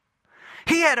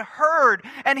 He had heard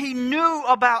and he knew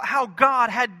about how God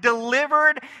had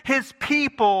delivered His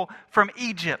people from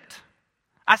Egypt.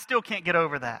 I still can't get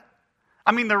over that.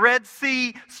 I mean, the Red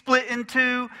Sea split in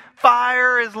two,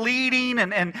 fire is leading,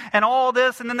 and all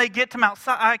this, and then they get to Mount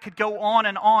Sinai. I could go on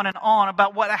and on and on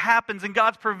about what happens in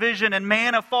God's provision and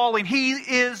manna falling. He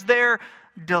is their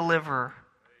deliverer.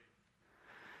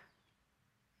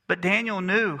 But Daniel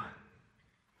knew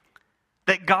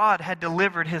that God had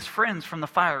delivered his friends from the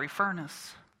fiery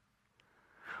furnace.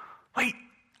 Wait,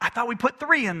 I thought we put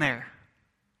 3 in there.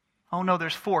 Oh no,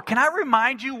 there's 4. Can I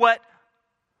remind you what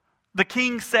the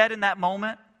king said in that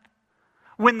moment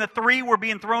when the 3 were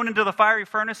being thrown into the fiery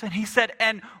furnace? And he said,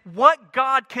 and what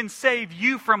God can save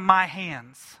you from my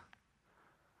hands?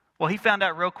 Well, he found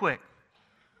out real quick.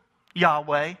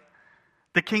 Yahweh,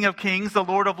 the King of Kings, the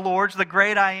Lord of Lords, the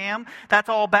great I am. That's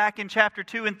all back in chapter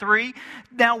 2 and 3.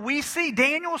 Now we see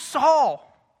Daniel saw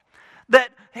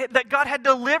that God had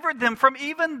delivered them from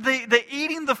even the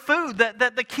eating the food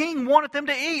that the king wanted them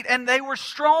to eat, and they were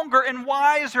stronger and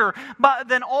wiser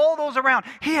than all those around.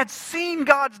 He had seen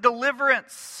God's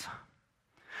deliverance.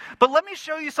 But let me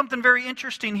show you something very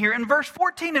interesting here. In verse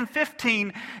 14 and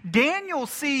 15, Daniel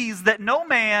sees that no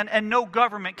man and no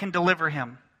government can deliver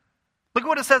him. Look at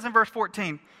what it says in verse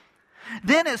 14.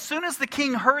 Then as soon as the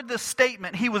king heard this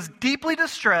statement, he was deeply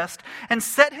distressed and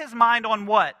set his mind on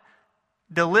what?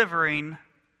 Delivering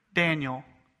Daniel.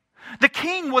 The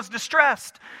king was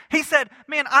distressed. He said,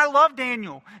 man, I love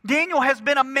Daniel. Daniel has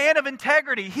been a man of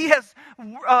integrity. He has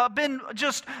been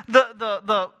just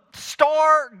the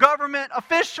star government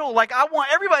official. Like, I want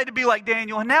everybody to be like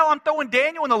Daniel. And now I'm throwing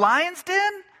Daniel in the lion's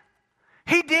den?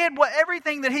 He did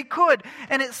everything that he could.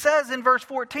 And it says in verse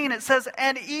 14, it says,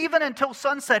 and even until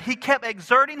sunset, he kept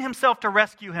exerting himself to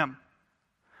rescue him.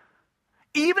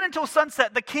 Even until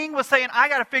sunset, the king was saying, I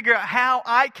got to figure out how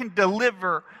I can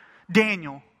deliver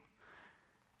Daniel.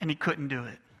 And he couldn't do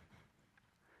it.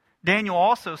 Daniel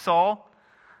also saw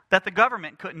that the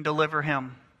government couldn't deliver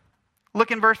him. Look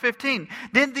in verse 15.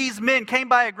 Then these men came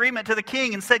by agreement to the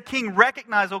king and said, King,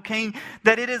 recognize, O king,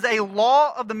 that it is a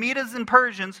law of the Medes and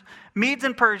Persians,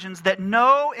 that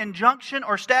no injunction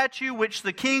or statute which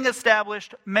the king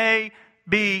established may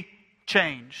be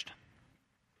changed.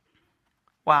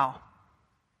 Wow.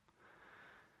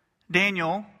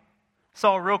 Daniel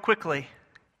saw real quickly,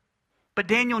 but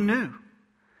Daniel knew.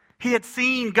 He had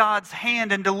seen God's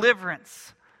hand in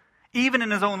deliverance, even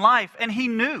in his own life, and he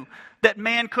knew that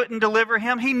man couldn't deliver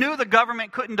him. He knew the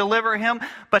government couldn't deliver him,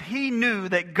 but he knew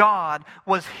that God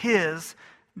was his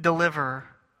deliverer.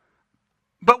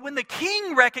 But when the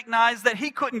king recognized that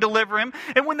he couldn't deliver him,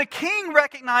 and when the king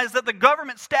recognized that the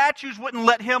government statutes wouldn't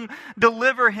let him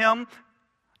deliver him,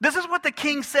 this is what the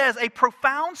king says, a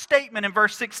profound statement in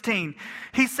verse 16.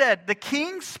 He said, the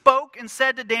king spoke and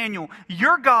said to Daniel,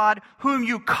 your God, whom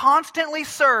you constantly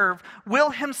serve,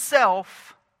 will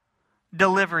himself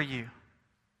deliver you.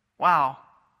 Wow.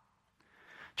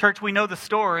 Church, we know the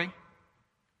story.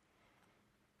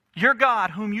 Your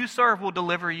God, whom you serve, will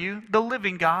deliver you, the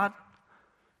living God.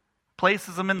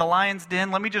 Places him in the lion's den.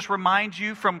 Let me just remind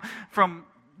you from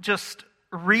just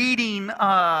reading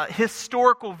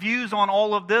historical views on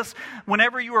all of this.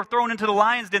 Whenever you were thrown into the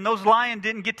lion's den, those lions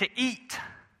didn't get to eat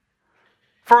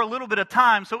for a little bit of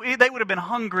time, so they would have been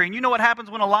hungry. And you know what happens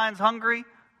when a lion's hungry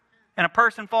and a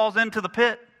person falls into the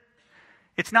pit?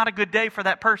 It's not a good day for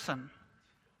that person.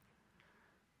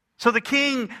 So the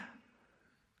king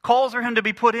calls for him to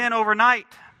be put in overnight.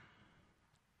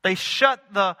 They shut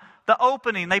the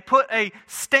opening. They put a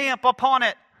stamp upon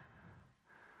it.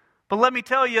 But let me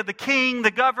tell you, the king,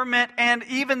 the government, and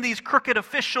even these crooked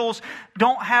officials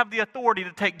don't have the authority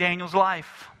to take Daniel's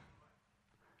life.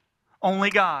 Only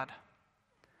God.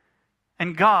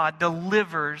 And God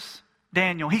delivers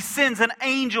Daniel. He sends an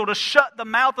angel to shut the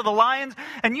mouth of the lions.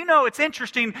 And you know, it's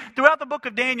interesting, throughout the book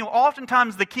of Daniel,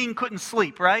 oftentimes the king couldn't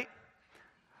sleep, right?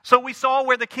 So we saw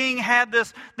where the king had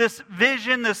this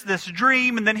vision, this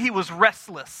dream, and then he was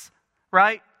restless,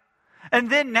 right?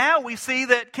 And then now we see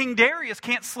that King Darius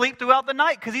can't sleep throughout the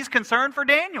night because he's concerned for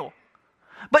Daniel.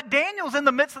 But Daniel's in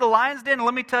the midst of the lion's den, and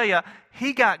let me tell you,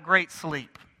 he got great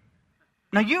sleep.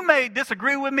 Now you may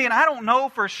disagree with me, and I don't know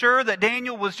for sure that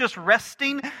Daniel was just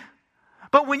resting.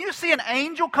 But when you see an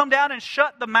angel come down and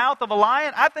shut the mouth of a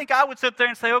lion, I think I would sit there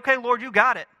and say, okay, Lord, you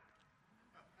got it.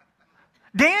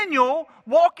 Daniel,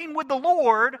 walking with the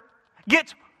Lord,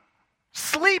 gets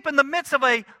sleep in the midst of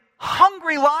a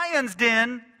hungry lion's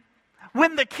den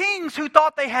when the kings who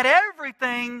thought they had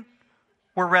everything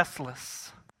were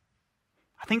restless.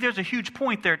 I think there's a huge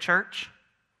point there, church.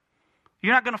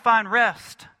 You're not going to find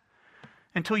rest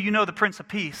until you know the Prince of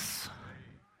Peace.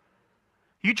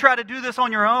 You try to do this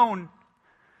on your own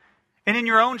and in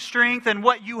your own strength and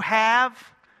what you have,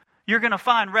 you're going to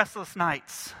find restless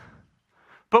nights.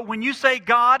 But when you say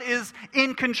God is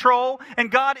in control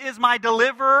and God is my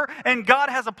deliverer and God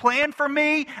has a plan for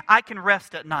me, I can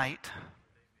rest at night.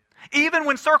 Even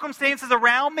when circumstances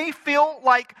around me feel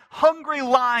like hungry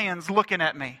lions looking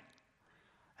at me.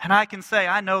 And I can say,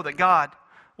 I know that God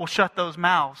will shut those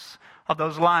mouths of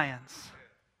those lions.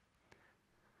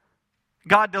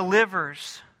 God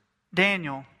delivers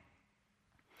Daniel.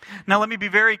 Now let me be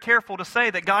very careful to say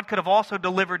that God could have also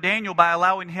delivered Daniel by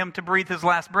allowing him to breathe his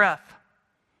last breath.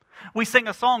 We sang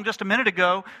a song just a minute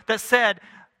ago that said,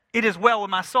 it is well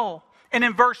with my soul. And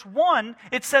in verse 1,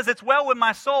 it says, it's well with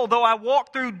my soul, though I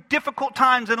walk through difficult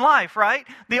times in life, right?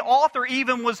 The author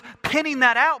even was pinning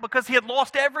that out because he had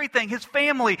lost everything, his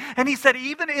family. And he said,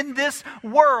 even in this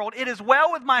world, it is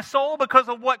well with my soul because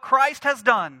of what Christ has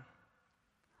done.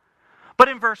 But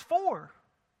in verse 4,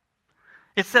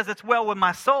 it says, it's well with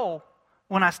my soul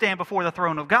when I stand before the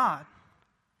throne of God.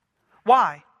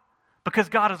 Why? Because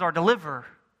God is our deliverer.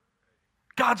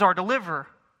 God's our deliverer.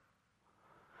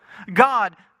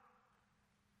 God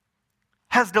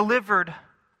has delivered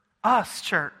us,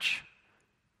 church.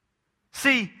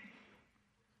 See,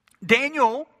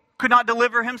 Daniel could not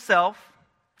deliver himself,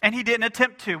 and he didn't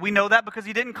attempt to. We know that because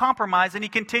he didn't compromise, and he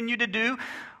continued to do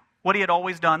what he had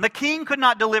always done. The king could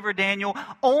not deliver Daniel.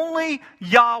 Only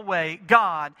Yahweh,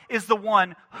 God, is the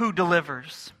one who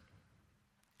delivers.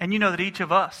 And you know that each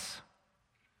of us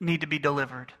need to be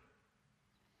delivered.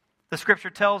 The scripture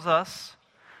tells us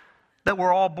that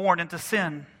we're all born into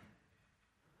sin,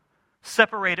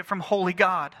 separated from holy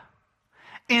God,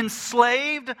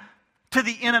 enslaved to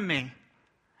the enemy.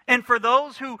 And for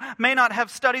those who may not have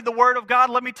studied the Word of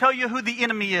God, let me tell you who the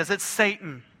enemy is. It's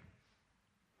Satan.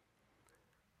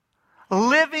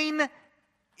 Living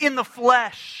in the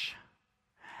flesh.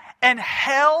 And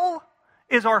hell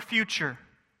is our future.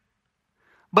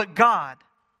 But God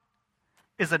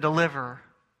is a deliverer.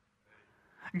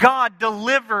 God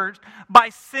delivered by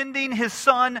sending His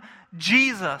Son,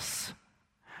 Jesus,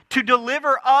 to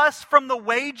deliver us from the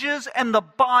wages and the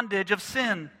bondage of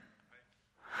sin.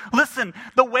 Listen,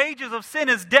 the wages of sin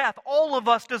is death. All of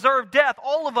us deserve death.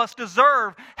 All of us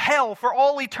deserve hell for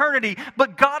all eternity.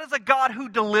 But God is a God who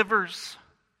delivers.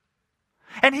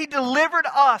 And He delivered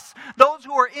us, those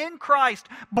who are in Christ,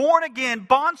 born again,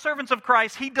 bondservants of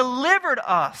Christ. He delivered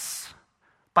us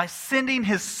by sending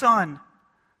His Son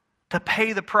to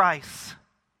pay the price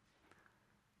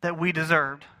that we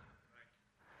deserved.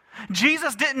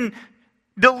 Jesus didn't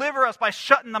deliver us by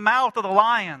shutting the mouth of the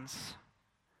lions.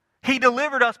 He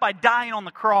delivered us by dying on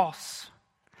the cross.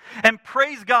 And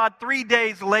praise God, 3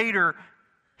 days later,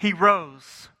 He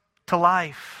rose to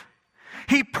life.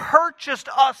 He purchased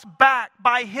us back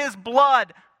by His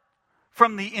blood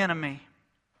from the enemy.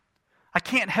 I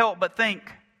can't help but think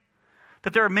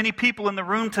that there are many people in the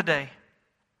room today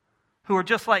who are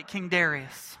just like King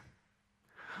Darius,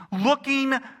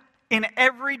 looking in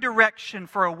every direction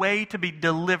for a way to be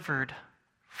delivered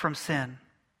from sin.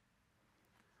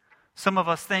 Some of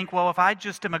us think, well, if I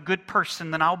just am a good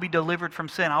person, then I'll be delivered from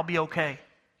sin. I'll be okay.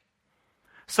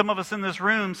 Some of us in this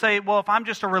room say, well, if I'm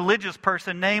just a religious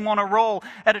person, name on a roll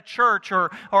at a church,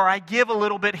 or I give a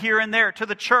little bit here and there to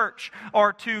the church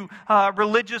or to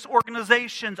religious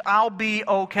organizations, I'll be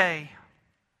okay.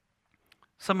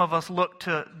 Some of us look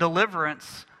to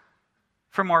deliverance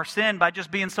from our sin by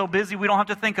just being so busy we don't have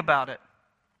to think about it.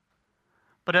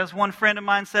 But as one friend of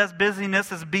mine says,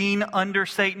 busyness is being under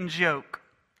Satan's yoke.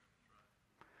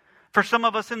 For some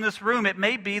of us in this room, it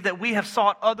may be that we have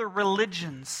sought other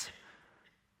religions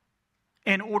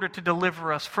in order to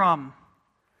deliver us from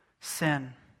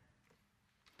sin.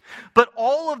 But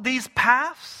all of these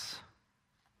paths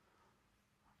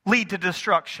lead to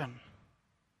destruction.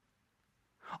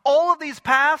 All of these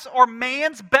paths are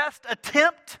man's best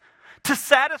attempt to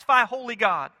satisfy holy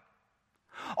God.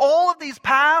 All of these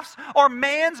paths are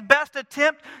man's best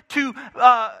attempt to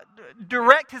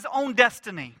direct his own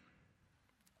destiny.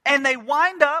 And they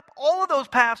wind up, all of those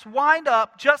paths wind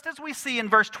up just as we see in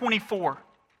verse 24.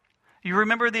 You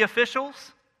remember the officials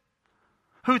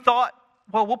who thought,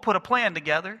 well, we'll put a plan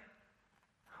together.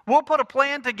 We'll put a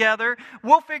plan together.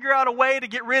 We'll figure out a way to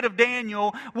get rid of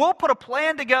Daniel. We'll put a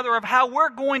plan together of how we're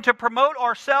going to promote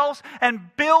ourselves and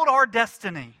build our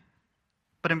destiny.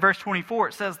 But in verse 24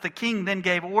 it says, the king then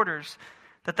gave orders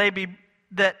that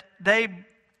they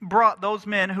brought those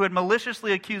men who had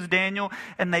maliciously accused Daniel,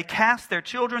 and they cast their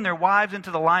children, their wives,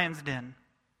 into the lion's den.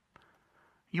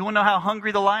 You want to know how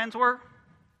hungry the lions were?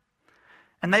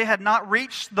 And they had not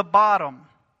reached the bottom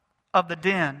of the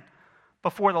den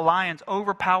before the lions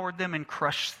overpowered them and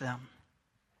crushed them.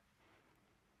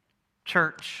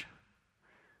 Church,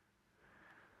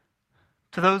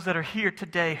 to those that are here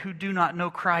today who do not know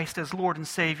Christ as Lord and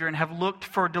Savior and have looked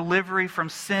for delivery from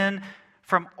sin,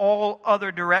 from all other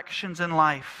directions in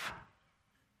life,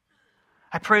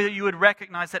 I pray that you would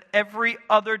recognize that every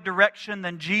other direction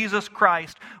than Jesus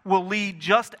Christ will lead,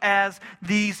 just as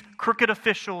these crooked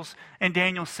officials in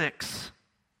Daniel 6,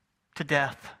 to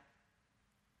death.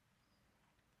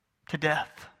 To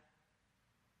death.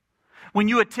 When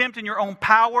you attempt in your own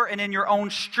power and in your own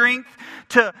strength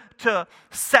to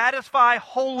satisfy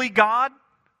holy God,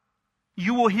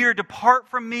 you will hear, "Depart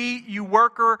from me, you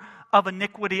worker of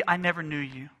iniquity, I never knew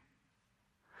you."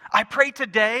 I pray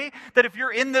today that if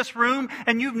you're in this room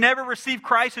and you've never received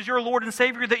Christ as your Lord and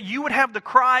Savior, that you would have the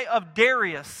cry of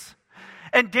Darius.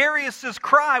 And Darius's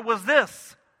cry was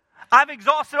this: I've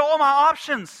exhausted all my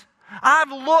options.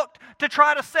 I've looked to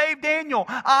try to save Daniel.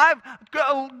 I've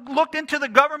looked into the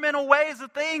governmental ways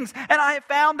of things, and I have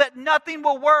found that nothing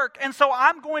will work. And so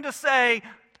I'm going to say,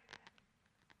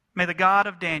 may the God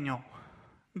of Daniel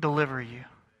deliver you.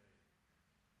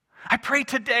 I pray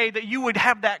today that you would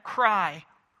have that cry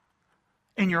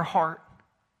in your heart.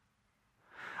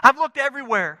 I've looked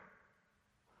everywhere,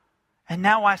 and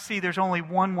now I see there's only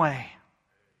one way.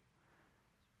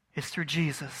 It's through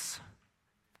Jesus.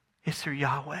 It's through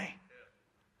Yahweh.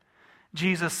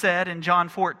 Jesus said in John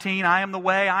 14, I am the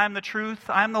way, I am the truth,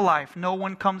 I am the life. No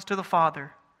one comes to the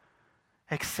Father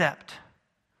except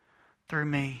through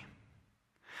me.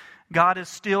 God is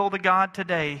still the God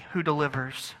today who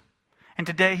delivers. And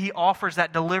today He offers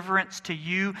that deliverance to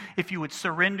you if you would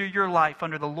surrender your life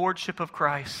under the lordship of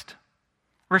Christ.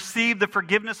 Receive the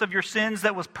forgiveness of your sins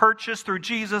that was purchased through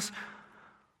Jesus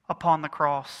upon the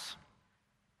cross.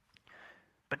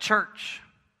 But church,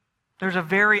 there's a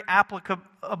very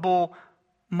applicable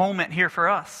moment here for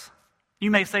us.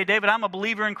 You may say, David, I'm a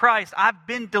believer in Christ. I've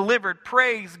been delivered.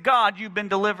 Praise God, you've been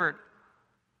delivered.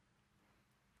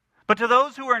 But to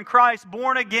those who are in Christ,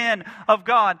 born again of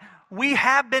God, we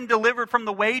have been delivered from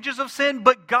the wages of sin,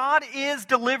 but God is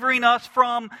delivering us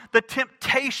from the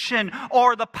temptation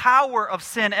or the power of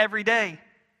sin every day.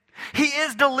 He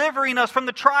is delivering us from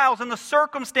the trials and the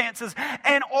circumstances,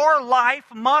 and our life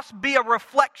must be a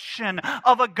reflection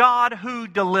of a God who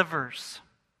delivers.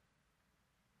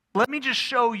 Let me just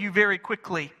show you very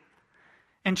quickly.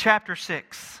 In chapter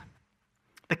 6,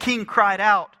 the king cried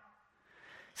out,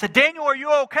 said, Daniel, are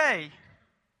you okay?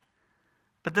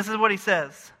 But this is what he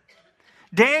says.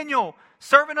 Daniel,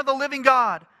 servant of the living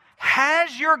God,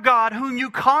 has your God, whom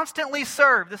you constantly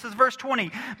serve, this is verse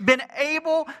 20, been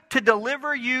able to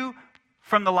deliver you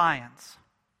from the lions?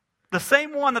 The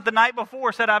same one that the night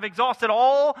before said, I've exhausted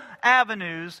all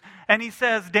avenues. And he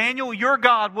says, Daniel, your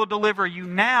God will deliver you.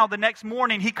 Now, the next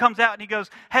morning, he comes out and he goes,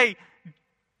 hey,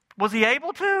 was he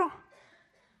able to?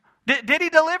 Did he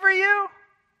deliver you?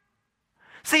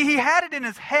 See, he had it in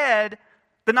his head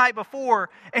the night before,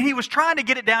 and he was trying to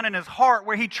get it down in his heart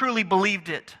where he truly believed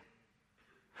it.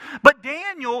 But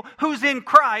Daniel, who's in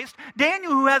Christ,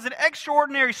 Daniel who has an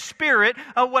extraordinary spirit,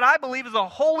 what I believe is a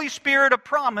Holy Spirit of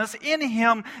promise in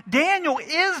him, Daniel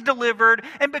is delivered,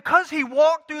 and because he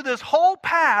walked through this whole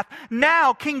path,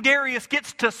 now King Darius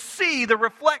gets to see the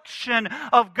reflection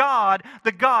of God,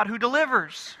 the God who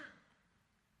delivers.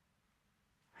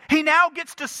 He now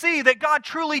gets to see that God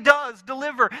truly does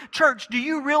deliver. Church, do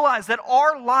you realize that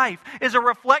our life is a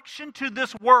reflection to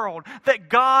this world, that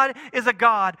God is a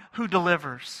God who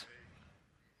delivers?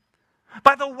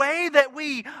 By the way that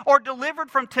we are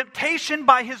delivered from temptation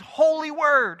by His holy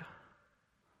word.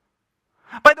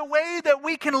 By the way that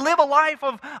we can live a life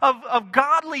of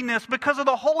godliness because of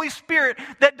the Holy Spirit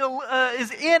that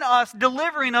is in us,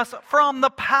 delivering us from the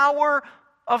power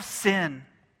of sin.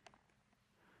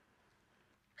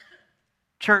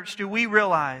 Church, do we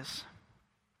realize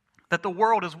that the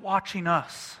world is watching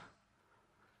us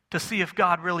to see if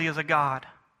God really is a God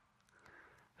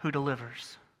who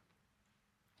delivers?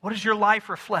 What does your life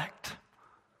reflect?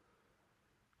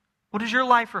 What does your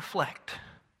life reflect?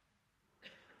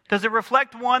 Does it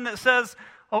reflect one that says,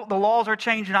 oh, the laws are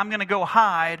changing, I'm going to go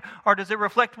hide? Or does it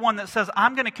reflect one that says,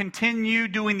 I'm going to continue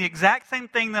doing the exact same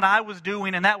thing that I was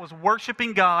doing, and that was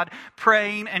worshiping God,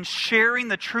 praying, and sharing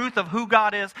the truth of who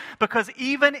God is? Because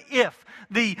even if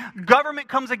the government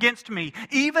comes against me,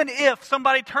 even if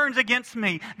somebody turns against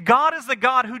me, God is the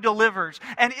God who delivers.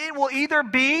 And it will either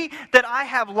be that I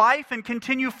have life and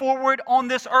continue forward on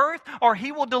this earth, or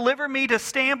He will deliver me to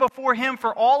stand before Him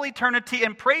for all eternity.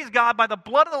 And praise God, by the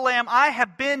blood of the Lamb, I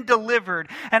have been delivered.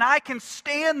 And I can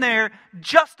stand there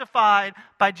justified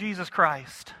by Jesus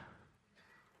Christ.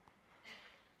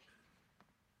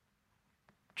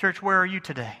 Church, where are you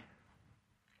today?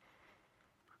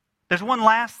 There's one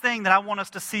last thing that I want us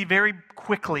to see very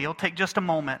quickly. It'll take just a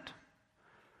moment.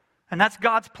 And that's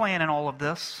God's plan in all of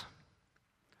this.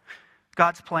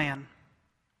 God's plan.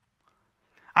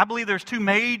 I believe there's two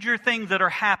major things that are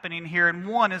happening here. And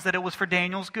one is that it was for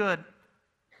Daniel's good.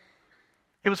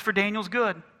 It was for Daniel's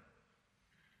good.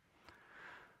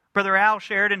 Brother Al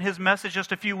shared in his message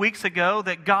just a few weeks ago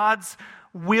that God's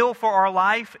will for our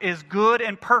life is good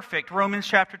and perfect. Romans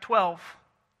chapter 12.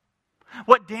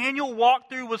 What Daniel walked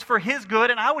through was for his good,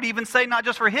 and I would even say not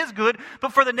just for his good,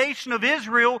 but for the nation of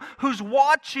Israel who's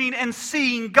watching and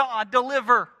seeing God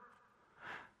deliver.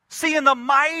 Seeing the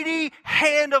mighty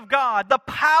hand of God, the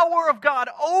power of God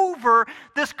over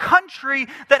this country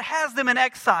that has them in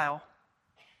exile.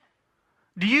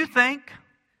 Do you think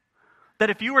that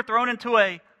if you were thrown into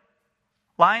a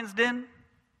lion's den,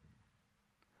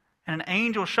 and an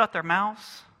angel shut their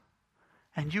mouths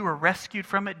and you were rescued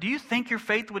from it, do you think your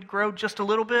faith would grow just a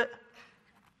little bit?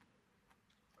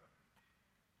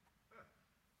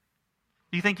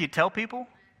 Do you think you'd tell people?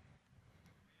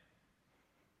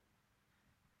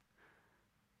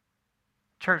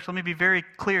 Church, let me be very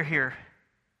clear here.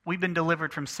 We've been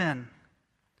delivered from sin,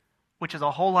 which is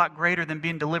a whole lot greater than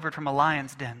being delivered from a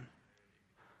lion's den.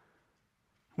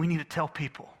 We need to tell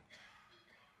people.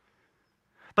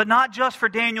 But not just for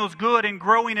Daniel's good and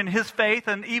growing in his faith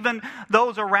and even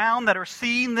those around that are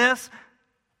seeing this,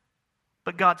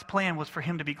 but God's plan was for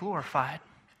him to be glorified.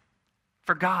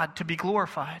 For God to be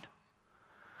glorified.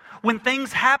 When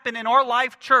things happen in our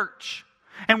life, church,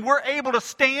 and we're able to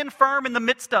stand firm in the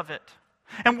midst of it,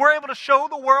 and we're able to show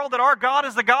the world that our God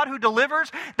is the God who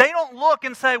delivers, they don't look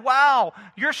and say, wow,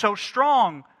 you're so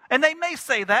strong. And they may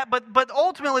say that, but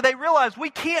ultimately they realize we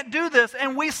can't do this,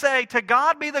 and we say, to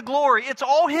God be the glory. It's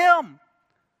all Him.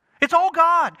 It's all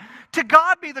God. To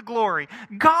God be the glory.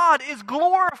 God is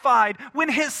glorified when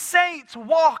His saints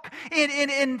walk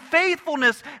in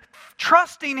faithfulness,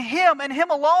 trusting Him and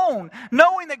Him alone,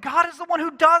 knowing that God is the one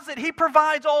who does it. He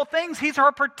provides all things. He's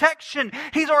our protection.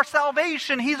 He's our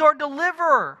salvation. He's our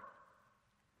deliverer.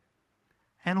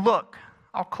 And look,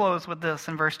 I'll close with this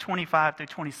in verse 25 through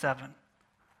 27.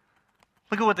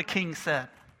 Look at what the king said.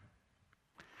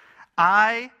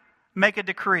 I make a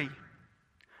decree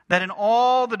that in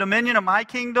all the dominion of my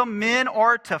kingdom, men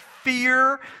are to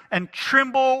fear and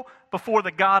tremble before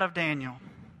the God of Daniel.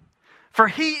 For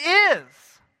He is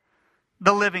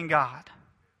the living God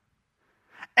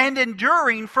and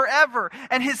enduring forever.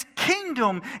 And His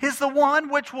kingdom is the one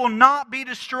which will not be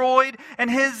destroyed, and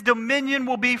His dominion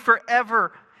will be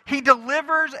forever. He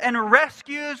delivers and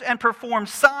rescues and performs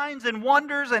signs and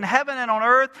wonders in heaven and on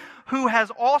earth, who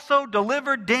has also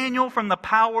delivered Daniel from the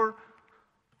power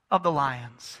of the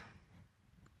lions.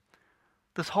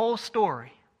 This whole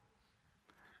story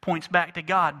points back to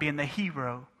God being the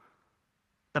hero,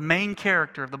 the main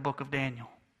character of the book of Daniel.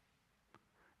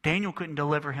 Daniel couldn't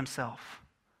deliver himself,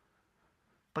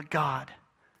 but God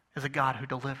is a God who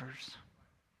delivers.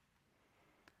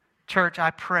 Church,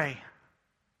 I pray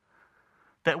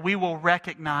that we will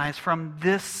recognize from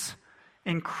this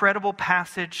incredible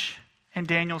passage in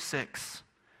Daniel 6,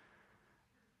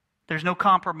 there's no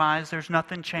compromise, there's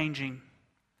nothing changing,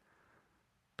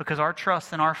 because our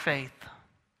trust and our faith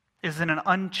is in an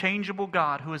unchangeable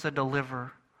God who is a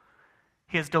deliverer.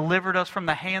 He has delivered us from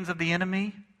the hands of the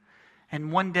enemy,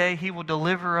 and one day He will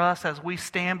deliver us as we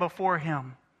stand before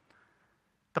Him.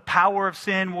 The power of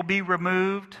sin will be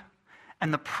removed,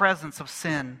 and the presence of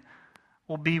sin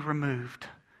will be removed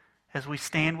as we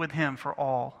stand with Him for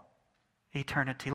all eternity.